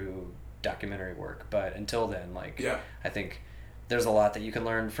true documentary work, but until then, I think there's a lot that you can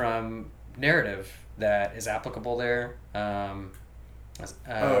learn from narrative that is applicable there. Oh,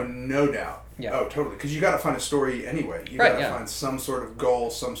 no doubt. Yeah. Oh, totally. Because you got to find a story anyway. You got to find some sort of goal,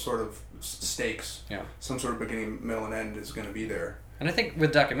 some sort of stakes. Yeah. Some sort of beginning, middle, and end is going to be there. And I think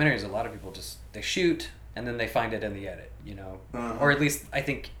with documentaries, a lot of people they shoot and then they find it in the edit, or at least I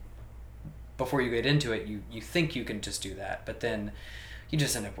think before you get into it, you think you can just do that, but then you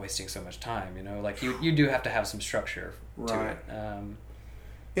just end up wasting so much time, you do have to have some structure to it.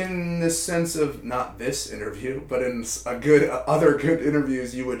 In the sense of not this interview, but in other good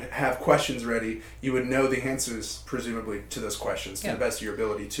interviews, you would have questions ready. You would know the answers, presumably, to those questions to the best of your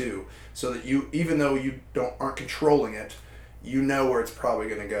ability too, so that you, even though you aren't controlling it, you know where it's probably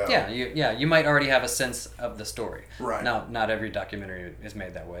going to go. Yeah, you might already have a sense of the story. Right. Now, not every documentary is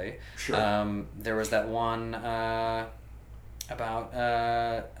made that way. Sure. There was that one about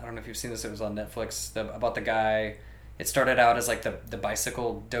I don't know if you've seen this. It was on Netflix. About the guy. It started out as the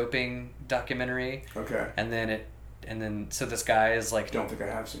bicycle doping documentary. Okay. And then so this guy is Don't think I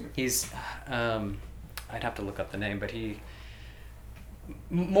have seen it. He's I'd have to look up the name, but he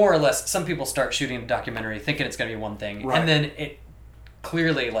more or less, some people start shooting a documentary thinking it's going to be one thing, and then it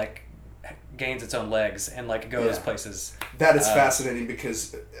clearly gains its own legs and goes places. That is fascinating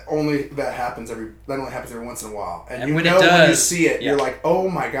because that only happens every once in a while, and when you see it, you're like, oh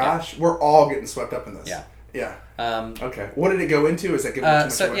my gosh, we're all getting swept up in this. Yeah. Okay. What did it go into? Is that giving too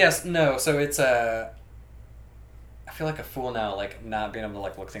much away? Yes, no. So it's I feel like a fool now, not being able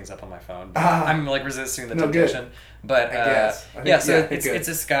to look things up on my phone. I'm resisting the temptation. Good. But I guess. It's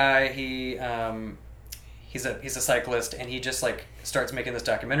this guy. He's a cyclist, and he just starts making this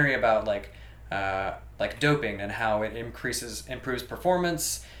documentary about doping and how it improves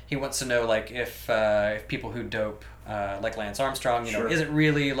performance. He wants to know if people who dope Lance Armstrong, is it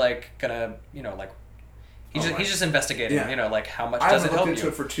really gonna He's just investigating, how much does it help you? I haven't looked into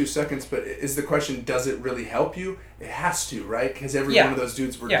it for 2 seconds, but is the question, does it really help you? It has to, right? Because every one of those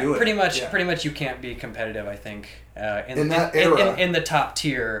dudes were doing it. Pretty much you can't be competitive, I think, in that era. In the top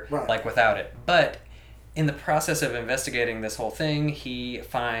tier, without it. But in the process of investigating this whole thing,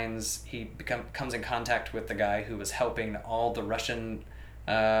 comes in contact with the guy who was helping all the Russian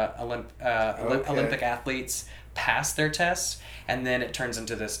Olympic athletes pass their tests, and then it turns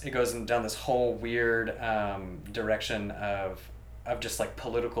into this. It goes down this whole weird direction of just like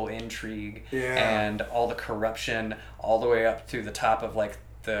political intrigue and all the corruption, all the way up to the top of like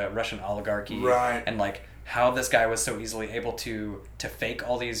the Russian oligarchy, right? And like how this guy was so easily able to fake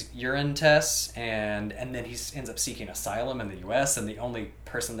all these urine tests, and then he ends up seeking asylum in the U.S., and the only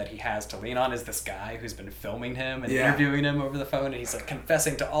person that he has to lean on is this guy who's been filming him and interviewing him over the phone, and he's like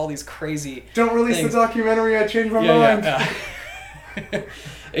confessing to all these crazy Don't release things. the documentary, I changed my mind.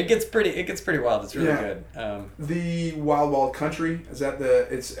 It gets pretty wild. It's really good. The Wild Wild Country, is that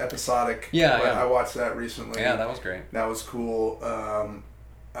it's episodic? Yeah. I watched that recently. Yeah, that was great. That was cool.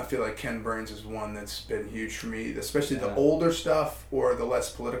 I feel like Ken Burns is one that's been huge for me, especially the older stuff or the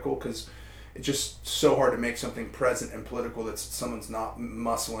less political, because it's just so hard to make something present and political that someone's not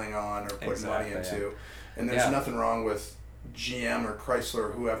muscling on or putting money into. Yeah. And there's nothing wrong with GM or Chrysler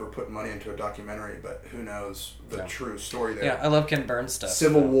or whoever put money into a documentary, but who knows the true story there. Yeah, I love Ken Burns stuff.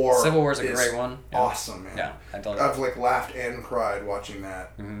 Civil War is a great one. Awesome, man. Yeah, I've like laughed and cried watching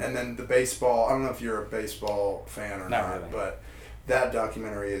that. Mm-hmm. And then the baseball, I don't know if you're a baseball fan or not really. But that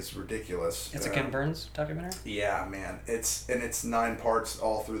documentary is ridiculous. It's a Ken Burns documentary? Yeah, man. It's 9 parts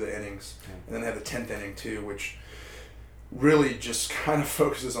all through the innings. Yeah. And then they have the 10th inning too, which really just kind of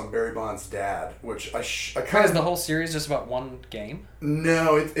focuses on Barry Bonds' dad, which I kind of... Is the whole series just about one game?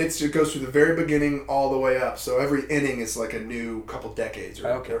 No, it goes through the very beginning all the way up. So every inning is like a new couple decades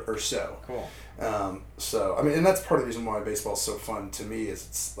or so. Cool. So, I mean, and that's part of the reason why baseball is so fun to me is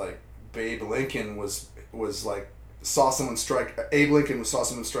it's like Babe Lincoln was like... Abe Lincoln saw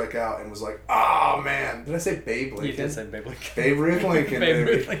someone strike out and was like, "Oh man, did I say Babe Lincoln?" You did say Babe Lincoln. Babe Ruth Lincoln, Babe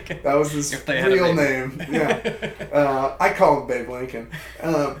baby. Ruth Lincoln. That was his real name. Yeah, I call him Babe Lincoln. You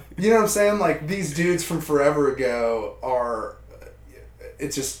know what I'm saying? Like these dudes from forever ago are.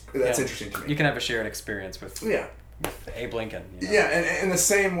 It's just that's interesting to me. You can have a shared experience with Abe Lincoln. You know? Yeah, and in the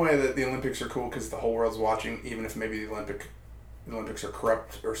same way that the Olympics are cool because the whole world's watching, even if maybe the Olympics are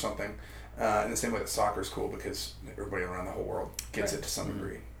corrupt or something. In the same way that soccer is cool because everybody around the whole world gets it to some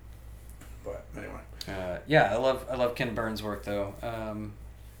degree. But anyway. I love Ken Burns' work though.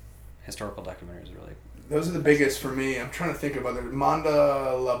 Historical documentaries are really. Those are the biggest for me. I'm trying to think of other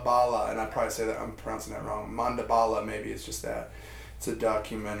Mandalabala, and I probably say that I'm pronouncing that wrong. Mandabala, maybe it's just that. It's a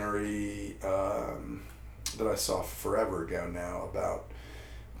documentary that I saw forever ago now about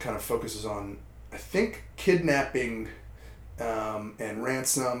kind of focuses on I think kidnapping. And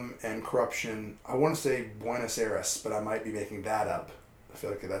ransom and corruption. I want to say Buenos Aires, but I might be making that up. I feel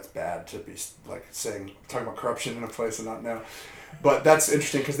like that's bad to be like talking about corruption in a place and not know. But that's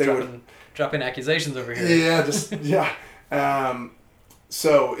interesting because they would dropping accusations over here. Yeah,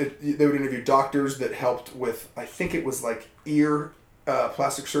 so they would interview doctors that helped with. I think it was like ear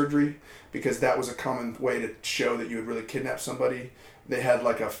plastic surgery because that was a common way to show that you would really kidnap somebody. They had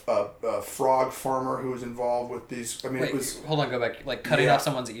like a frog farmer who was involved with these. I mean, it was... Hold on, go back. Like cutting off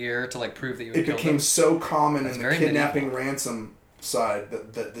someone's ear to like prove that you would kill them. It became so common in the kidnapping ransom side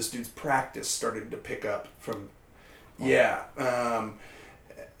that this dude's practice started to pick up from...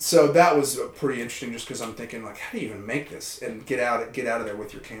 So that was pretty interesting just because I'm thinking like, how do you even make this and get out of there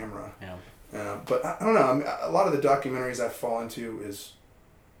with your camera? Yeah. But I don't know. I mean, a lot of the documentaries I fall into is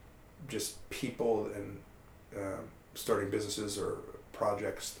just people and starting businesses or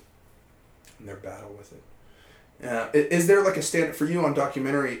projects and their battle with it. Is there like a stand for you on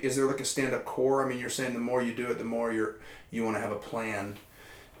documentary? Is there like a stand-up core? I mean, you're saying the more you do it, the more you want to have a plan.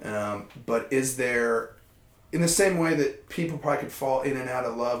 But is there, in the same way that people probably could fall in and out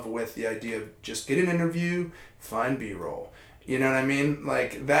of love with the idea of just get an interview, find B-roll. You know what I mean?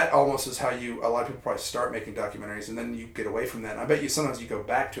 Like that almost is how a lot of people probably start making documentaries and then you get away from that. And I bet you sometimes you go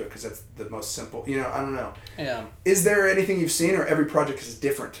back to it because that's the most simple, I don't know. Yeah. Is there anything you've seen or every project is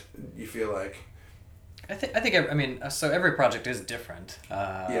different, you feel like? I think, so every project is different.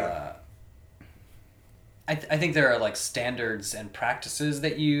 I think there are like standards and practices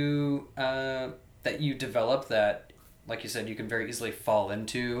that you develop that, like you said, you can very easily fall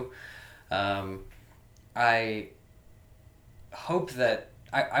into. I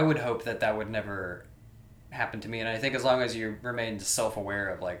would hope that would never happen to me, and I think as long as you remain self-aware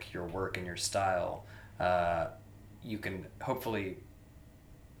of like your work and your style, you can hopefully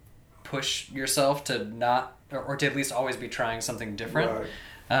push yourself to not or to at least always be trying something different.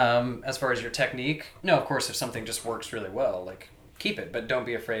 Right. As far as your technique, no, of course, if something just works really well, like keep it, but don't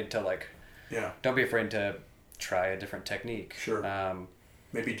be afraid to don't be afraid to try a different technique. Sure.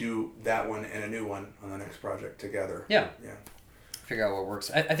 maybe do that one and a new one on the next project together. Yeah. Yeah. Figure out what works.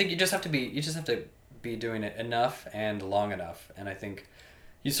 I think you just have to be doing it enough and long enough, and I think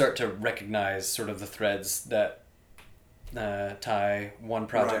you start to recognize sort of the threads that tie one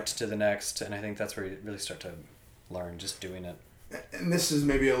project to the next, and I think that's where you really start to learn just doing it. And this is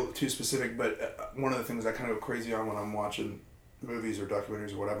maybe a little too specific, but one of the things I kind of go crazy on when I'm watching movies or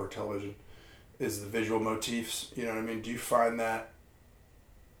documentaries or whatever, television, is the visual motifs. You know what I mean? Do you find that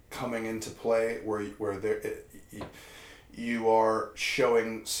coming into play where there you are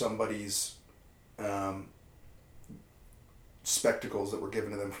showing somebody's spectacles that were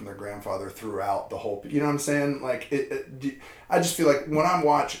given to them from their grandfather throughout the whole, you know what I'm saying? Like I just feel like when I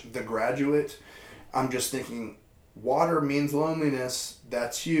watch The Graduate, I'm just thinking water means loneliness.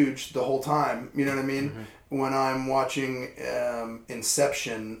 That's huge the whole time. You know what I mean? Mm-hmm. When I'm watching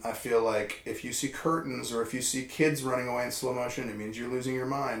Inception, I feel like if you see curtains or if you see kids running away in slow motion, it means you're losing your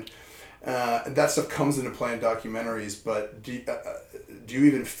mind. That stuff comes into play in documentaries, but do you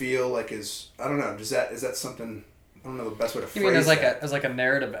even feel like is that something? I don't know the best way to phrase it. You mean as like a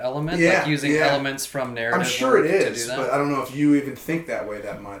narrative element? Yeah, like using elements from narrative. I'm sure it is, but I don't know if you even think that way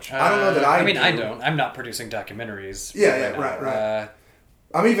that much. I don't know that I mean, do. I don't. I'm not producing documentaries. Yeah, right.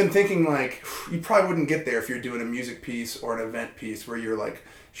 I'm even thinking like, you probably wouldn't get there if you're doing a music piece or an event piece where you're like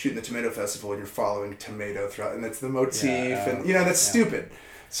shooting the Tomato Festival and you're following Tomato throughout, and that's the motif, and that's stupid.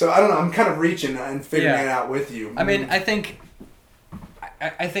 So I don't know. I'm kind of reaching and figuring it out with you. I mean, I think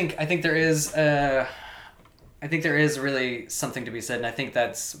there is. I think there is really something to be said, and I think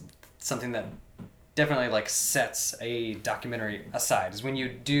that's something that definitely like sets a documentary aside. Is when you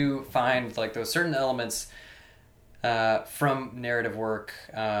do find like those certain elements from narrative work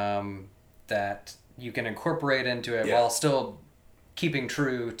that you can incorporate into it while still keeping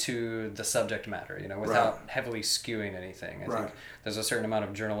true to the subject matter, without heavily skewing anything. I think there's a certain amount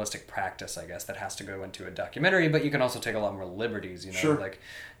of journalistic practice, I guess, that has to go into a documentary, but you can also take a lot more liberties, Sure. Like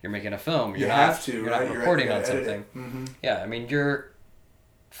you're making a film. You're not reporting on something. Mm-hmm. Yeah, I mean, you're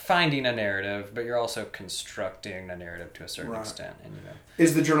finding a narrative, but you're also constructing a narrative to a certain extent. And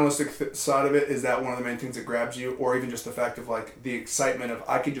is the journalistic side of it, is that one of the main things that grabs you, or even just the fact of like the excitement of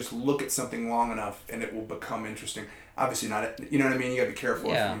I could just look at something long enough and it will become interesting? Obviously not, you know what I mean? You gotta be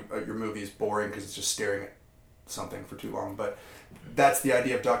careful if your movie is boring because it's just staring at something for too long. But that's the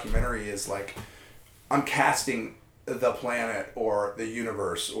idea of documentary, is like I'm casting the planet or the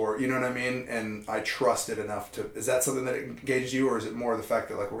universe, or you know what I mean, and I trust it enough to. Is that something that engages you, or is it more the fact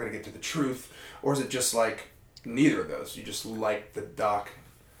that like we're gonna get to the truth, or is it just like neither of those? You just like the doc.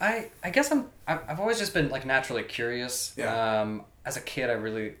 I guess I've always just been like naturally curious. As a kid, I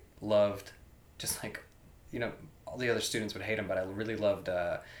really loved just like all the other students would hate him, but I really loved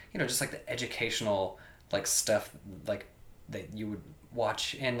just like the educational like stuff like that you would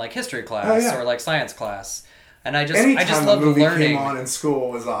watch in like history class or like science class. And I just love the learning. Came on in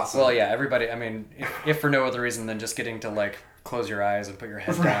school was awesome. Well, yeah, everybody. I mean, if for no other reason than just getting to like close your eyes and put your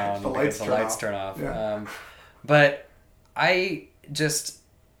head down because the lights turn off. Yeah. But I just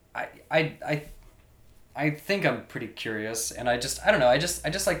I think I'm pretty curious, and I don't know. I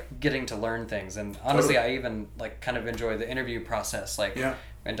just like getting to learn things, and honestly, I even like kind of enjoy the interview process, like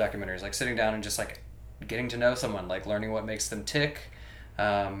in documentaries, like sitting down and just like getting to know someone, like learning what makes them tick.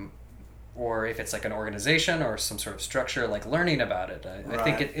 Or if it's like an organization or some sort of structure, like learning about it. I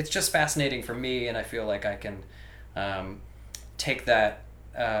think it's just fascinating for me, and I feel like I can take that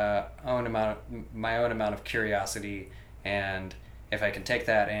my own amount of curiosity, and if I can take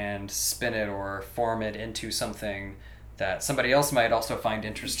that and spin it or form it into something that somebody else might also find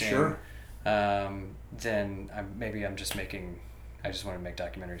interesting, then I'm just making. I just want to make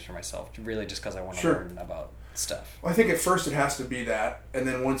documentaries for myself, really, just because I want to learn about stuff. Well, I think at first it has to be that, and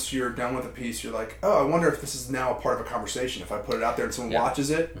then once you're done with a piece, you're like, oh, I wonder if this is now a part of a conversation. If I put it out there and someone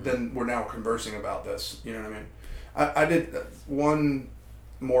watches it, then we're now conversing about this. You know what I mean? I did one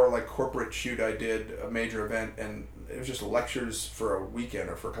more like corporate shoot. I did a major event, and it was just lectures for a weekend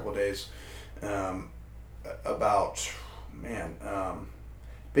or for a couple of days about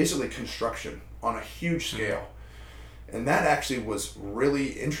basically construction on a huge scale. And that actually was really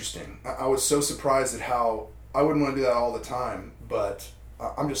interesting. I was so surprised at how, I wouldn't want to do that all the time, but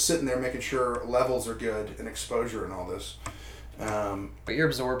I'm just sitting there making sure levels are good and exposure and all this. But you're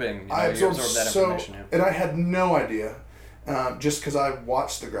absorbing, I absorb that information. Yeah. And I had no idea, just because I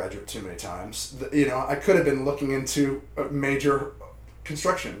watched The Graduate too many times. I could have been looking into a major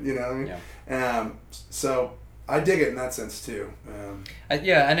construction, you know what I mean? Yeah. So I dig it in that sense too. And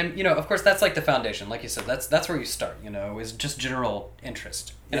of course that's like the foundation, like you said. That's where you start. Is just general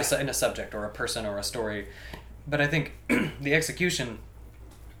interest in a subject or a person or a story. But I think the execution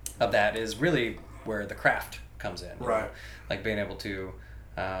of that is really where the craft comes in. You Right. know? Like being able to,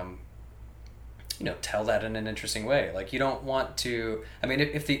 tell that in an interesting way. Like you don't want to. I mean,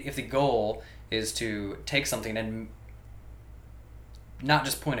 if the goal is to take something and not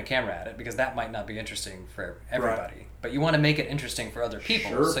just point a camera at it, because that might not be interesting for everybody. Right. But you want to make it interesting for other people.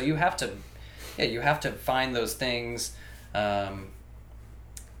 Sure. So you have to find those things. Find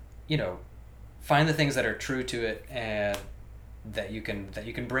the things that are true to it and that you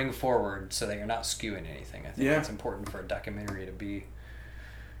can bring forward so that you're not skewing anything. I think it's important for a documentary to be.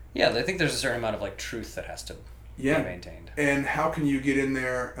 Yeah, I think there's a certain amount of like truth that has to be maintained. And how can you get in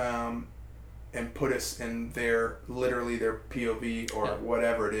there and put us in literally their POV or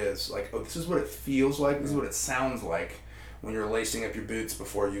whatever it is? Like, oh, this is what it feels like. This is what it sounds like when you're lacing up your boots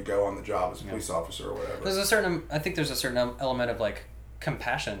before you go on the job as a police officer or whatever. I think there's a certain element of like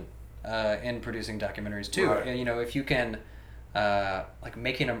compassion in producing documentaries too. Right. And, if you can, like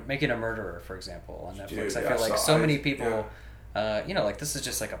making a murderer, for example, on Netflix. Dude, I feel like so many people, like this is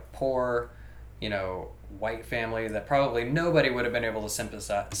just like a poor, white family that probably nobody would have been able to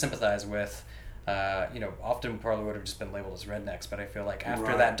sympathize with. Often probably would have just been labeled as rednecks. But I feel like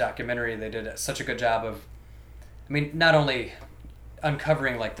after that documentary, they did such a good job of, not only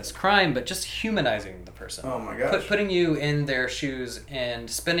uncovering like this crime, but just humanizing the person. Oh my gosh. Putting you in their shoes and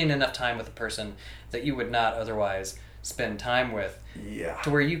spending enough time with a person that you would not otherwise spend time with. Yeah. To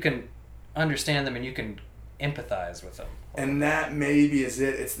where you can understand them and you can empathize with them. And that maybe is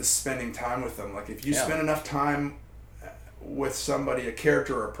it. It's the spending time with them. Like if you spend enough time with somebody, a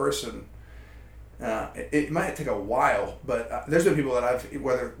character or a person, it might take a while, but there's been people that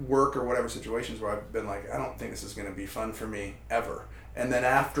whether work or whatever situations where I've been like, I don't think this is going to be fun for me ever. And then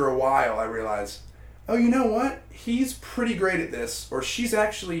after a while, I realize, oh, you know what? He's pretty great at this, or she's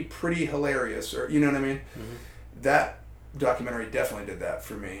actually pretty hilarious, or you know what I mean? Mm-hmm. That documentary definitely did that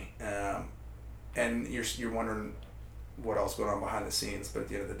for me. And you're wondering what else going on behind the scenes, but at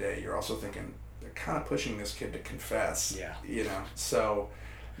the end of the day, you're also thinking they're kind of pushing this kid to confess. Yeah. So.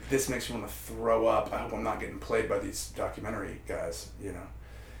 This makes me want to throw up. I hope I'm not getting played by these documentary guys,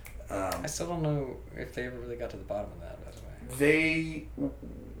 I still don't know if they ever really got to the bottom of that, by the way. They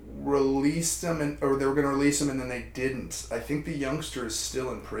released them, or they were going to release them, and then they didn't. I think the youngster is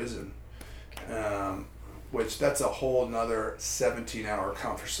still in prison, which that's a whole nother 17-hour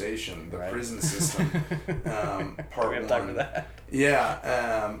conversation, the prison system. Part we have one. time for that.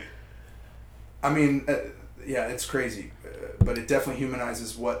 Yeah. It's crazy. But it definitely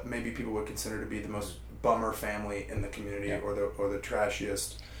humanizes what maybe people would consider to be the most bummer family in the community, or the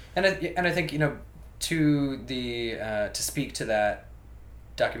trashiest. And I think to speak to that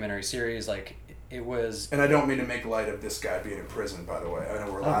documentary series, like it was. And I don't mean to make light of this guy being in prison, by the way. I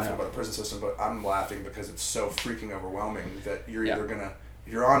know we're laughing about the prison system, but I'm laughing because it's so freaking overwhelming that you're either gonna,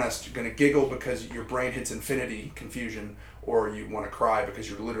 if you're honest, you're gonna giggle because your brain hits infinity confusion, or you want to cry because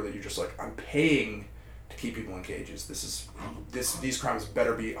you're just like, I'm paying to keep people in cages. These crimes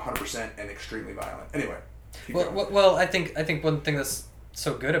better be 100% and extremely violent. Anyway. Well, I think one thing that's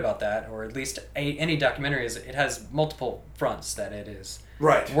so good about that, or at least any documentary, is it has multiple fronts that it is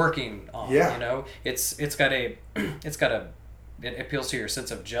working on. Yeah. It appeals to your sense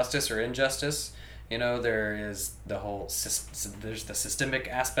of justice or injustice. There is there's the systemic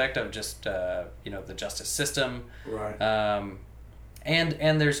aspect of just the justice system. Right.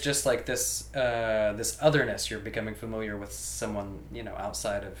 And there's just like this otherness. You're becoming familiar with someone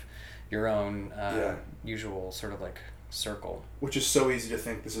outside of your own usual sort of like circle. Which is so easy to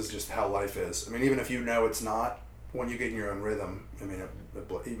think this is just how life is. I mean, even if you know it's not, when you get in your own rhythm, I mean,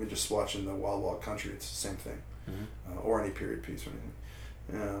 even just watching the Wild Wild Country, it's the same thing. Mm-hmm. Or any period piece or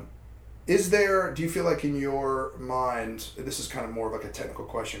anything. Do you feel like in your mind, this is kind of more of like a technical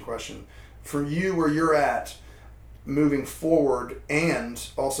question, for you where you're at, moving forward and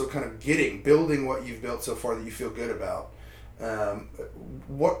also kind of building what you've built so far that you feel good about,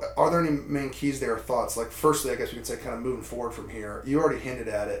 what are there any main keys there, thoughts? Like firstly, I guess we could say kind of moving forward from here, you already hinted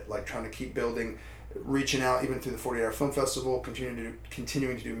at it, like trying to keep building, reaching out even through the 48 Hour Film Festival,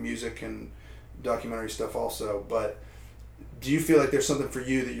 continuing to do music and documentary stuff also, but do you feel like there's something for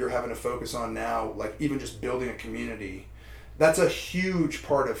you that you're having to focus on now, like even just building a community? That's a huge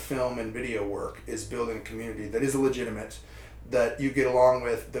part of film and video work, is building a community that is legitimate, that you get along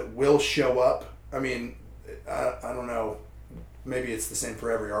with, that will show up. I mean, I don't know, maybe it's the same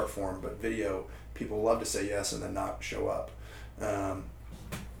for every art form, but video, people love to say yes and then not show up. But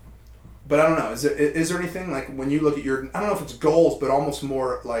I don't know, is there anything, like when you look at your, I don't know if it's goals, but almost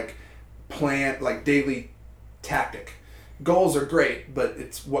more like daily tactic. Goals are great, but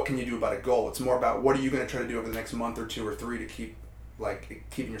it's what can you do about a goal? It's more about what are you going to try to do over the next month or two or three to keep like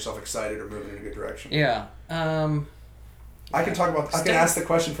keeping yourself excited or moving in a good direction? Yeah. I can talk about. I can ask the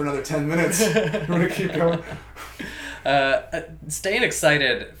question for another 10 minutes. You want to keep going? Staying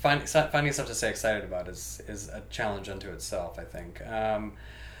excited, finding stuff to stay excited about is a challenge unto itself, I think.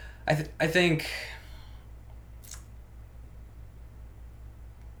 I think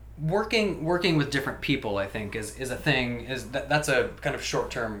working with different people, I think, is a thing. That's a kind of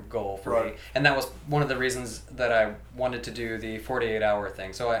short-term goal for me, and that was one of the reasons that I wanted to do the 48-hour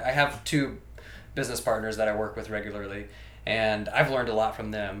thing. So I have 2 business partners that I work with regularly, and I've learned a lot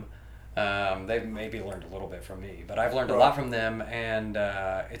from them. They've maybe learned a little bit from me, but I've learned a lot from them, and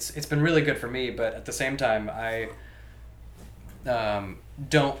it's been really good for me. But at the same time, I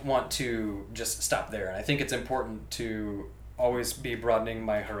don't want to just stop there. And I think it's important to always be broadening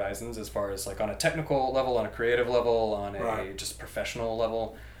my horizons as far as like on a technical level, on a creative level, on a just professional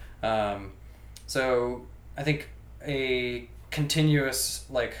level. So I think a continuous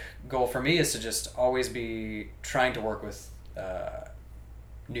like goal for me is to just always be trying to work with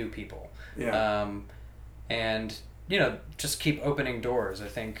new people, and just keep opening doors. I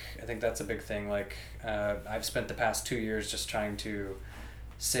think that's a big thing. Like I've spent the past 2 years just trying to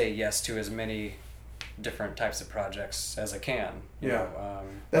say yes to as many different types of projects as I can. You know,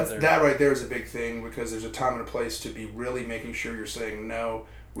 that right there is a big thing, because there's a time and a place to be really making sure you're saying no,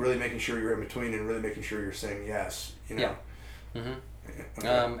 really making sure you're in between, and really making sure you're saying yes. You know. Yeah. Mm-hmm.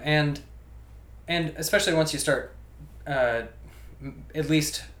 Okay. And especially once you start at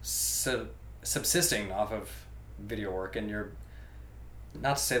least subsisting off of video work, and you're,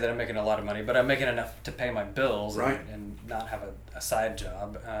 not to say that I'm making a lot of money, but I'm making enough to pay my bills and not have a side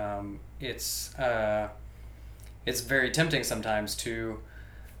job. It's very tempting sometimes to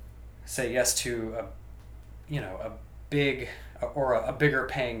say yes to a big or a bigger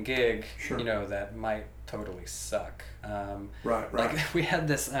paying gig, that might totally suck. Like we had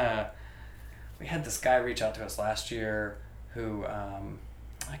this guy reach out to us last year who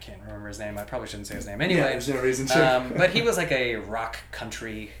I can't remember his name. I probably shouldn't say his name anyway. There's no reason to. But he was like a rock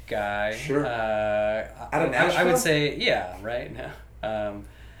country guy. Sure. Out of Nashville? I would say, yeah, right. And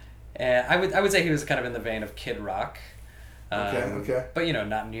I would say he was kind of in the vein of Kid Rock. Okay. But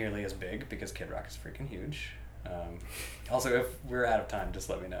not nearly as big, because Kid Rock is freaking huge. Also, if we're out of time, just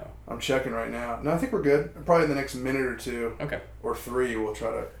let me know. I'm checking right now. No, I think we're good. Probably in the next minute or 2. Okay. Or 3, we'll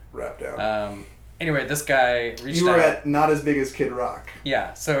try to wrap down. Anyway, this guy reached out. You were at not as big as Kid Rock.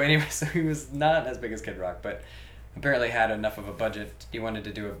 Yeah. So anyway, he was not as big as Kid Rock, but apparently had enough of a budget. He wanted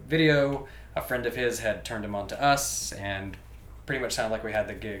to do a video. A friend of his had turned him on to us, and pretty much sounded like we had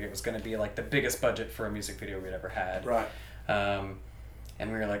the gig. It was going to be like the biggest budget for a music video we'd ever had. Right. And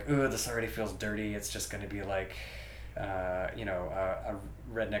we were like, ooh, this already feels dirty. It's just going to be like, a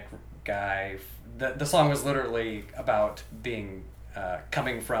redneck guy. The song was literally about being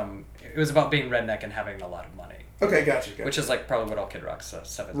it was about being redneck and having a lot of money. Okay, gotcha. Which is like probably what all Kid Rock's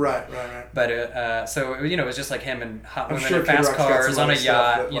stuff is. Right. But so it was just like him and hot women in fast cars on a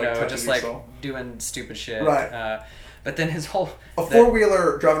yacht, just like doing stupid shit. Right. But then his whole a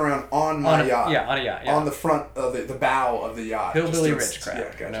 4-wheeler driving around on a yacht. Yeah, on a yacht. Yeah. On the front of the bow of the yacht. Hillbilly rich crap.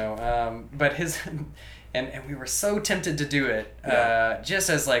 Yeah, gotcha. But his and we were so tempted to do it, just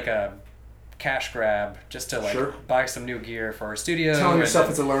as like a cash grab, just to like buy some new gear for our studio. Telling yourself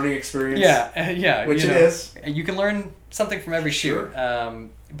it's a learning experience. Yeah. Which it is. You can learn something from every shoot.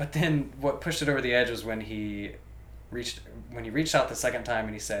 But then what pushed it over the edge was when he reached out the second time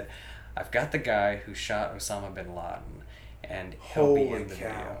and he said, "I've got the guy who shot Osama bin Laden, and he'll be in the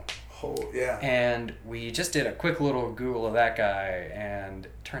video." Yeah. And we just did a quick little Google of that guy, and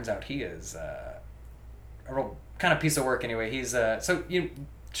turns out he is a real kind of piece of work. Anyway, he's long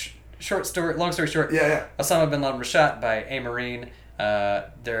story short. Yeah. Osama bin Laden was shot by a Marine.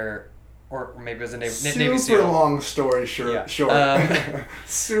 Or maybe it was a Navy SEAL. Super long story short. Yeah.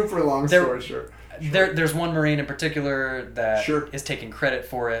 Super long story short. There's one Marine in particular that is taking credit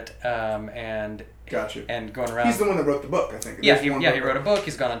for it, and gotcha. And going around. He's the one that wrote the book, I think. He wrote a book.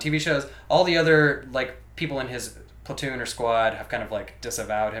 He's gone on TV shows. All the other like people in his platoon or squad have kind of like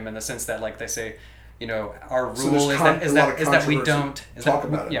disavowed him in the sense that like they say, our rule is that we don't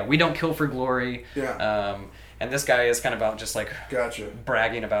we don't kill for glory. Yeah. And this guy is kind of out just like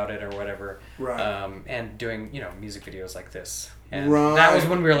bragging about it or whatever. Right. And doing music videos like this. And that was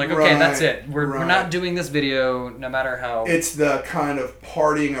when we were like, okay, that's it. We're not doing this video no matter how. It's the kind of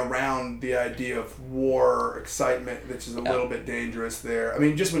partying around the idea of war excitement, which is a little bit dangerous there. I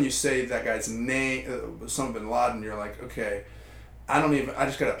mean, just when you say that guy's name, Osama bin Laden, you're like, okay, I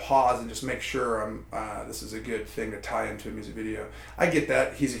just gotta pause and just make sure this is a good thing to tie into a music video. I get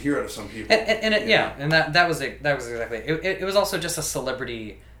that he's a hero to some people. And that was exactly it. It was also just a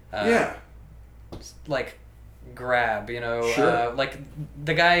celebrity, like grab, Sure. like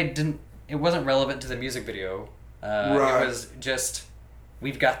the guy it wasn't relevant to the music video. Right. It was just,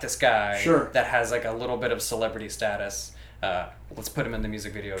 we've got this guy Sure. that has like a little bit of celebrity status. Let's put him in the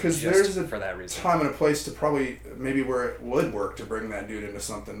music video Because just there's for that reason. time and a place to probably maybe where it would work to bring that dude into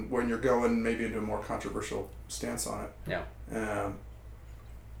something when you're going maybe into a more controversial stance on it. Yeah.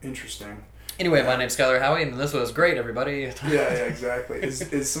 Interesting. Anyway, my name's Skylar Howie, and this was great, everybody. Yeah, exactly.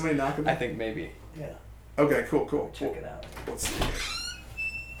 Is somebody knocking? I think maybe. Yeah. Okay, cool. Check it out. Let's see.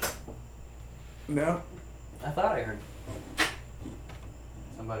 No? I thought I heard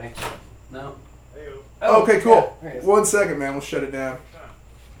somebody. No. Oh, okay, cool. Yeah, there he is. 1 second, man. We'll shut it down.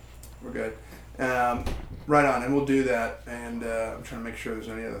 We're good. Right on, and we'll do that. And I'm trying to make sure there's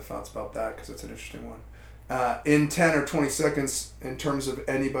any other thoughts about that because it's an interesting one. In 10 or 20 seconds, in terms of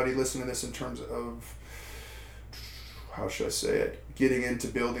anybody listening to this, in terms of, how should I say it, getting into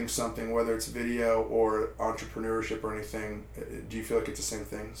building something, whether it's video or entrepreneurship or anything, do you feel like it's the same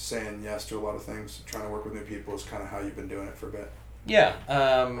thing? Saying yes to a lot of things, trying to work with new people is kind of how you've been doing it for a bit? Yeah.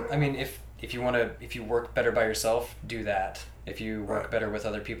 I mean, if you work better by yourself, do that. If you work better with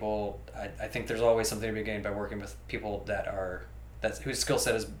other people, I think there's always something to be gained by working with people whose skill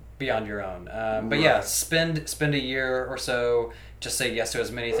set is beyond your own. But yeah, spend a year or so. Just say yes to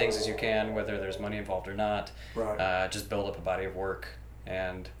as many things as you can, whether there's money involved or not. Right. Just build up a body of work,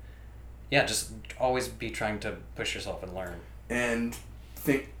 and yeah, just always be trying to push yourself and learn. And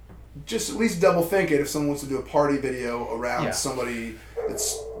just at least double think it if someone wants to do a party video around somebody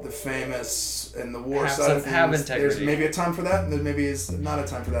that's the famous in the war side of things. Have integrity. There's maybe a time for that, and there maybe is not a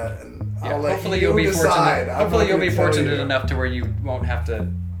time for that. And I'll let hopefully you you'll be decide. fortunate. Hopefully you'll be I'm not gonna tell fortunate you. enough to where you won't have to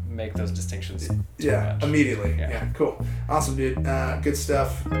make those distinctions. Too much. Immediately. Yeah. Yeah, cool. Awesome, dude. Good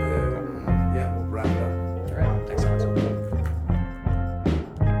stuff.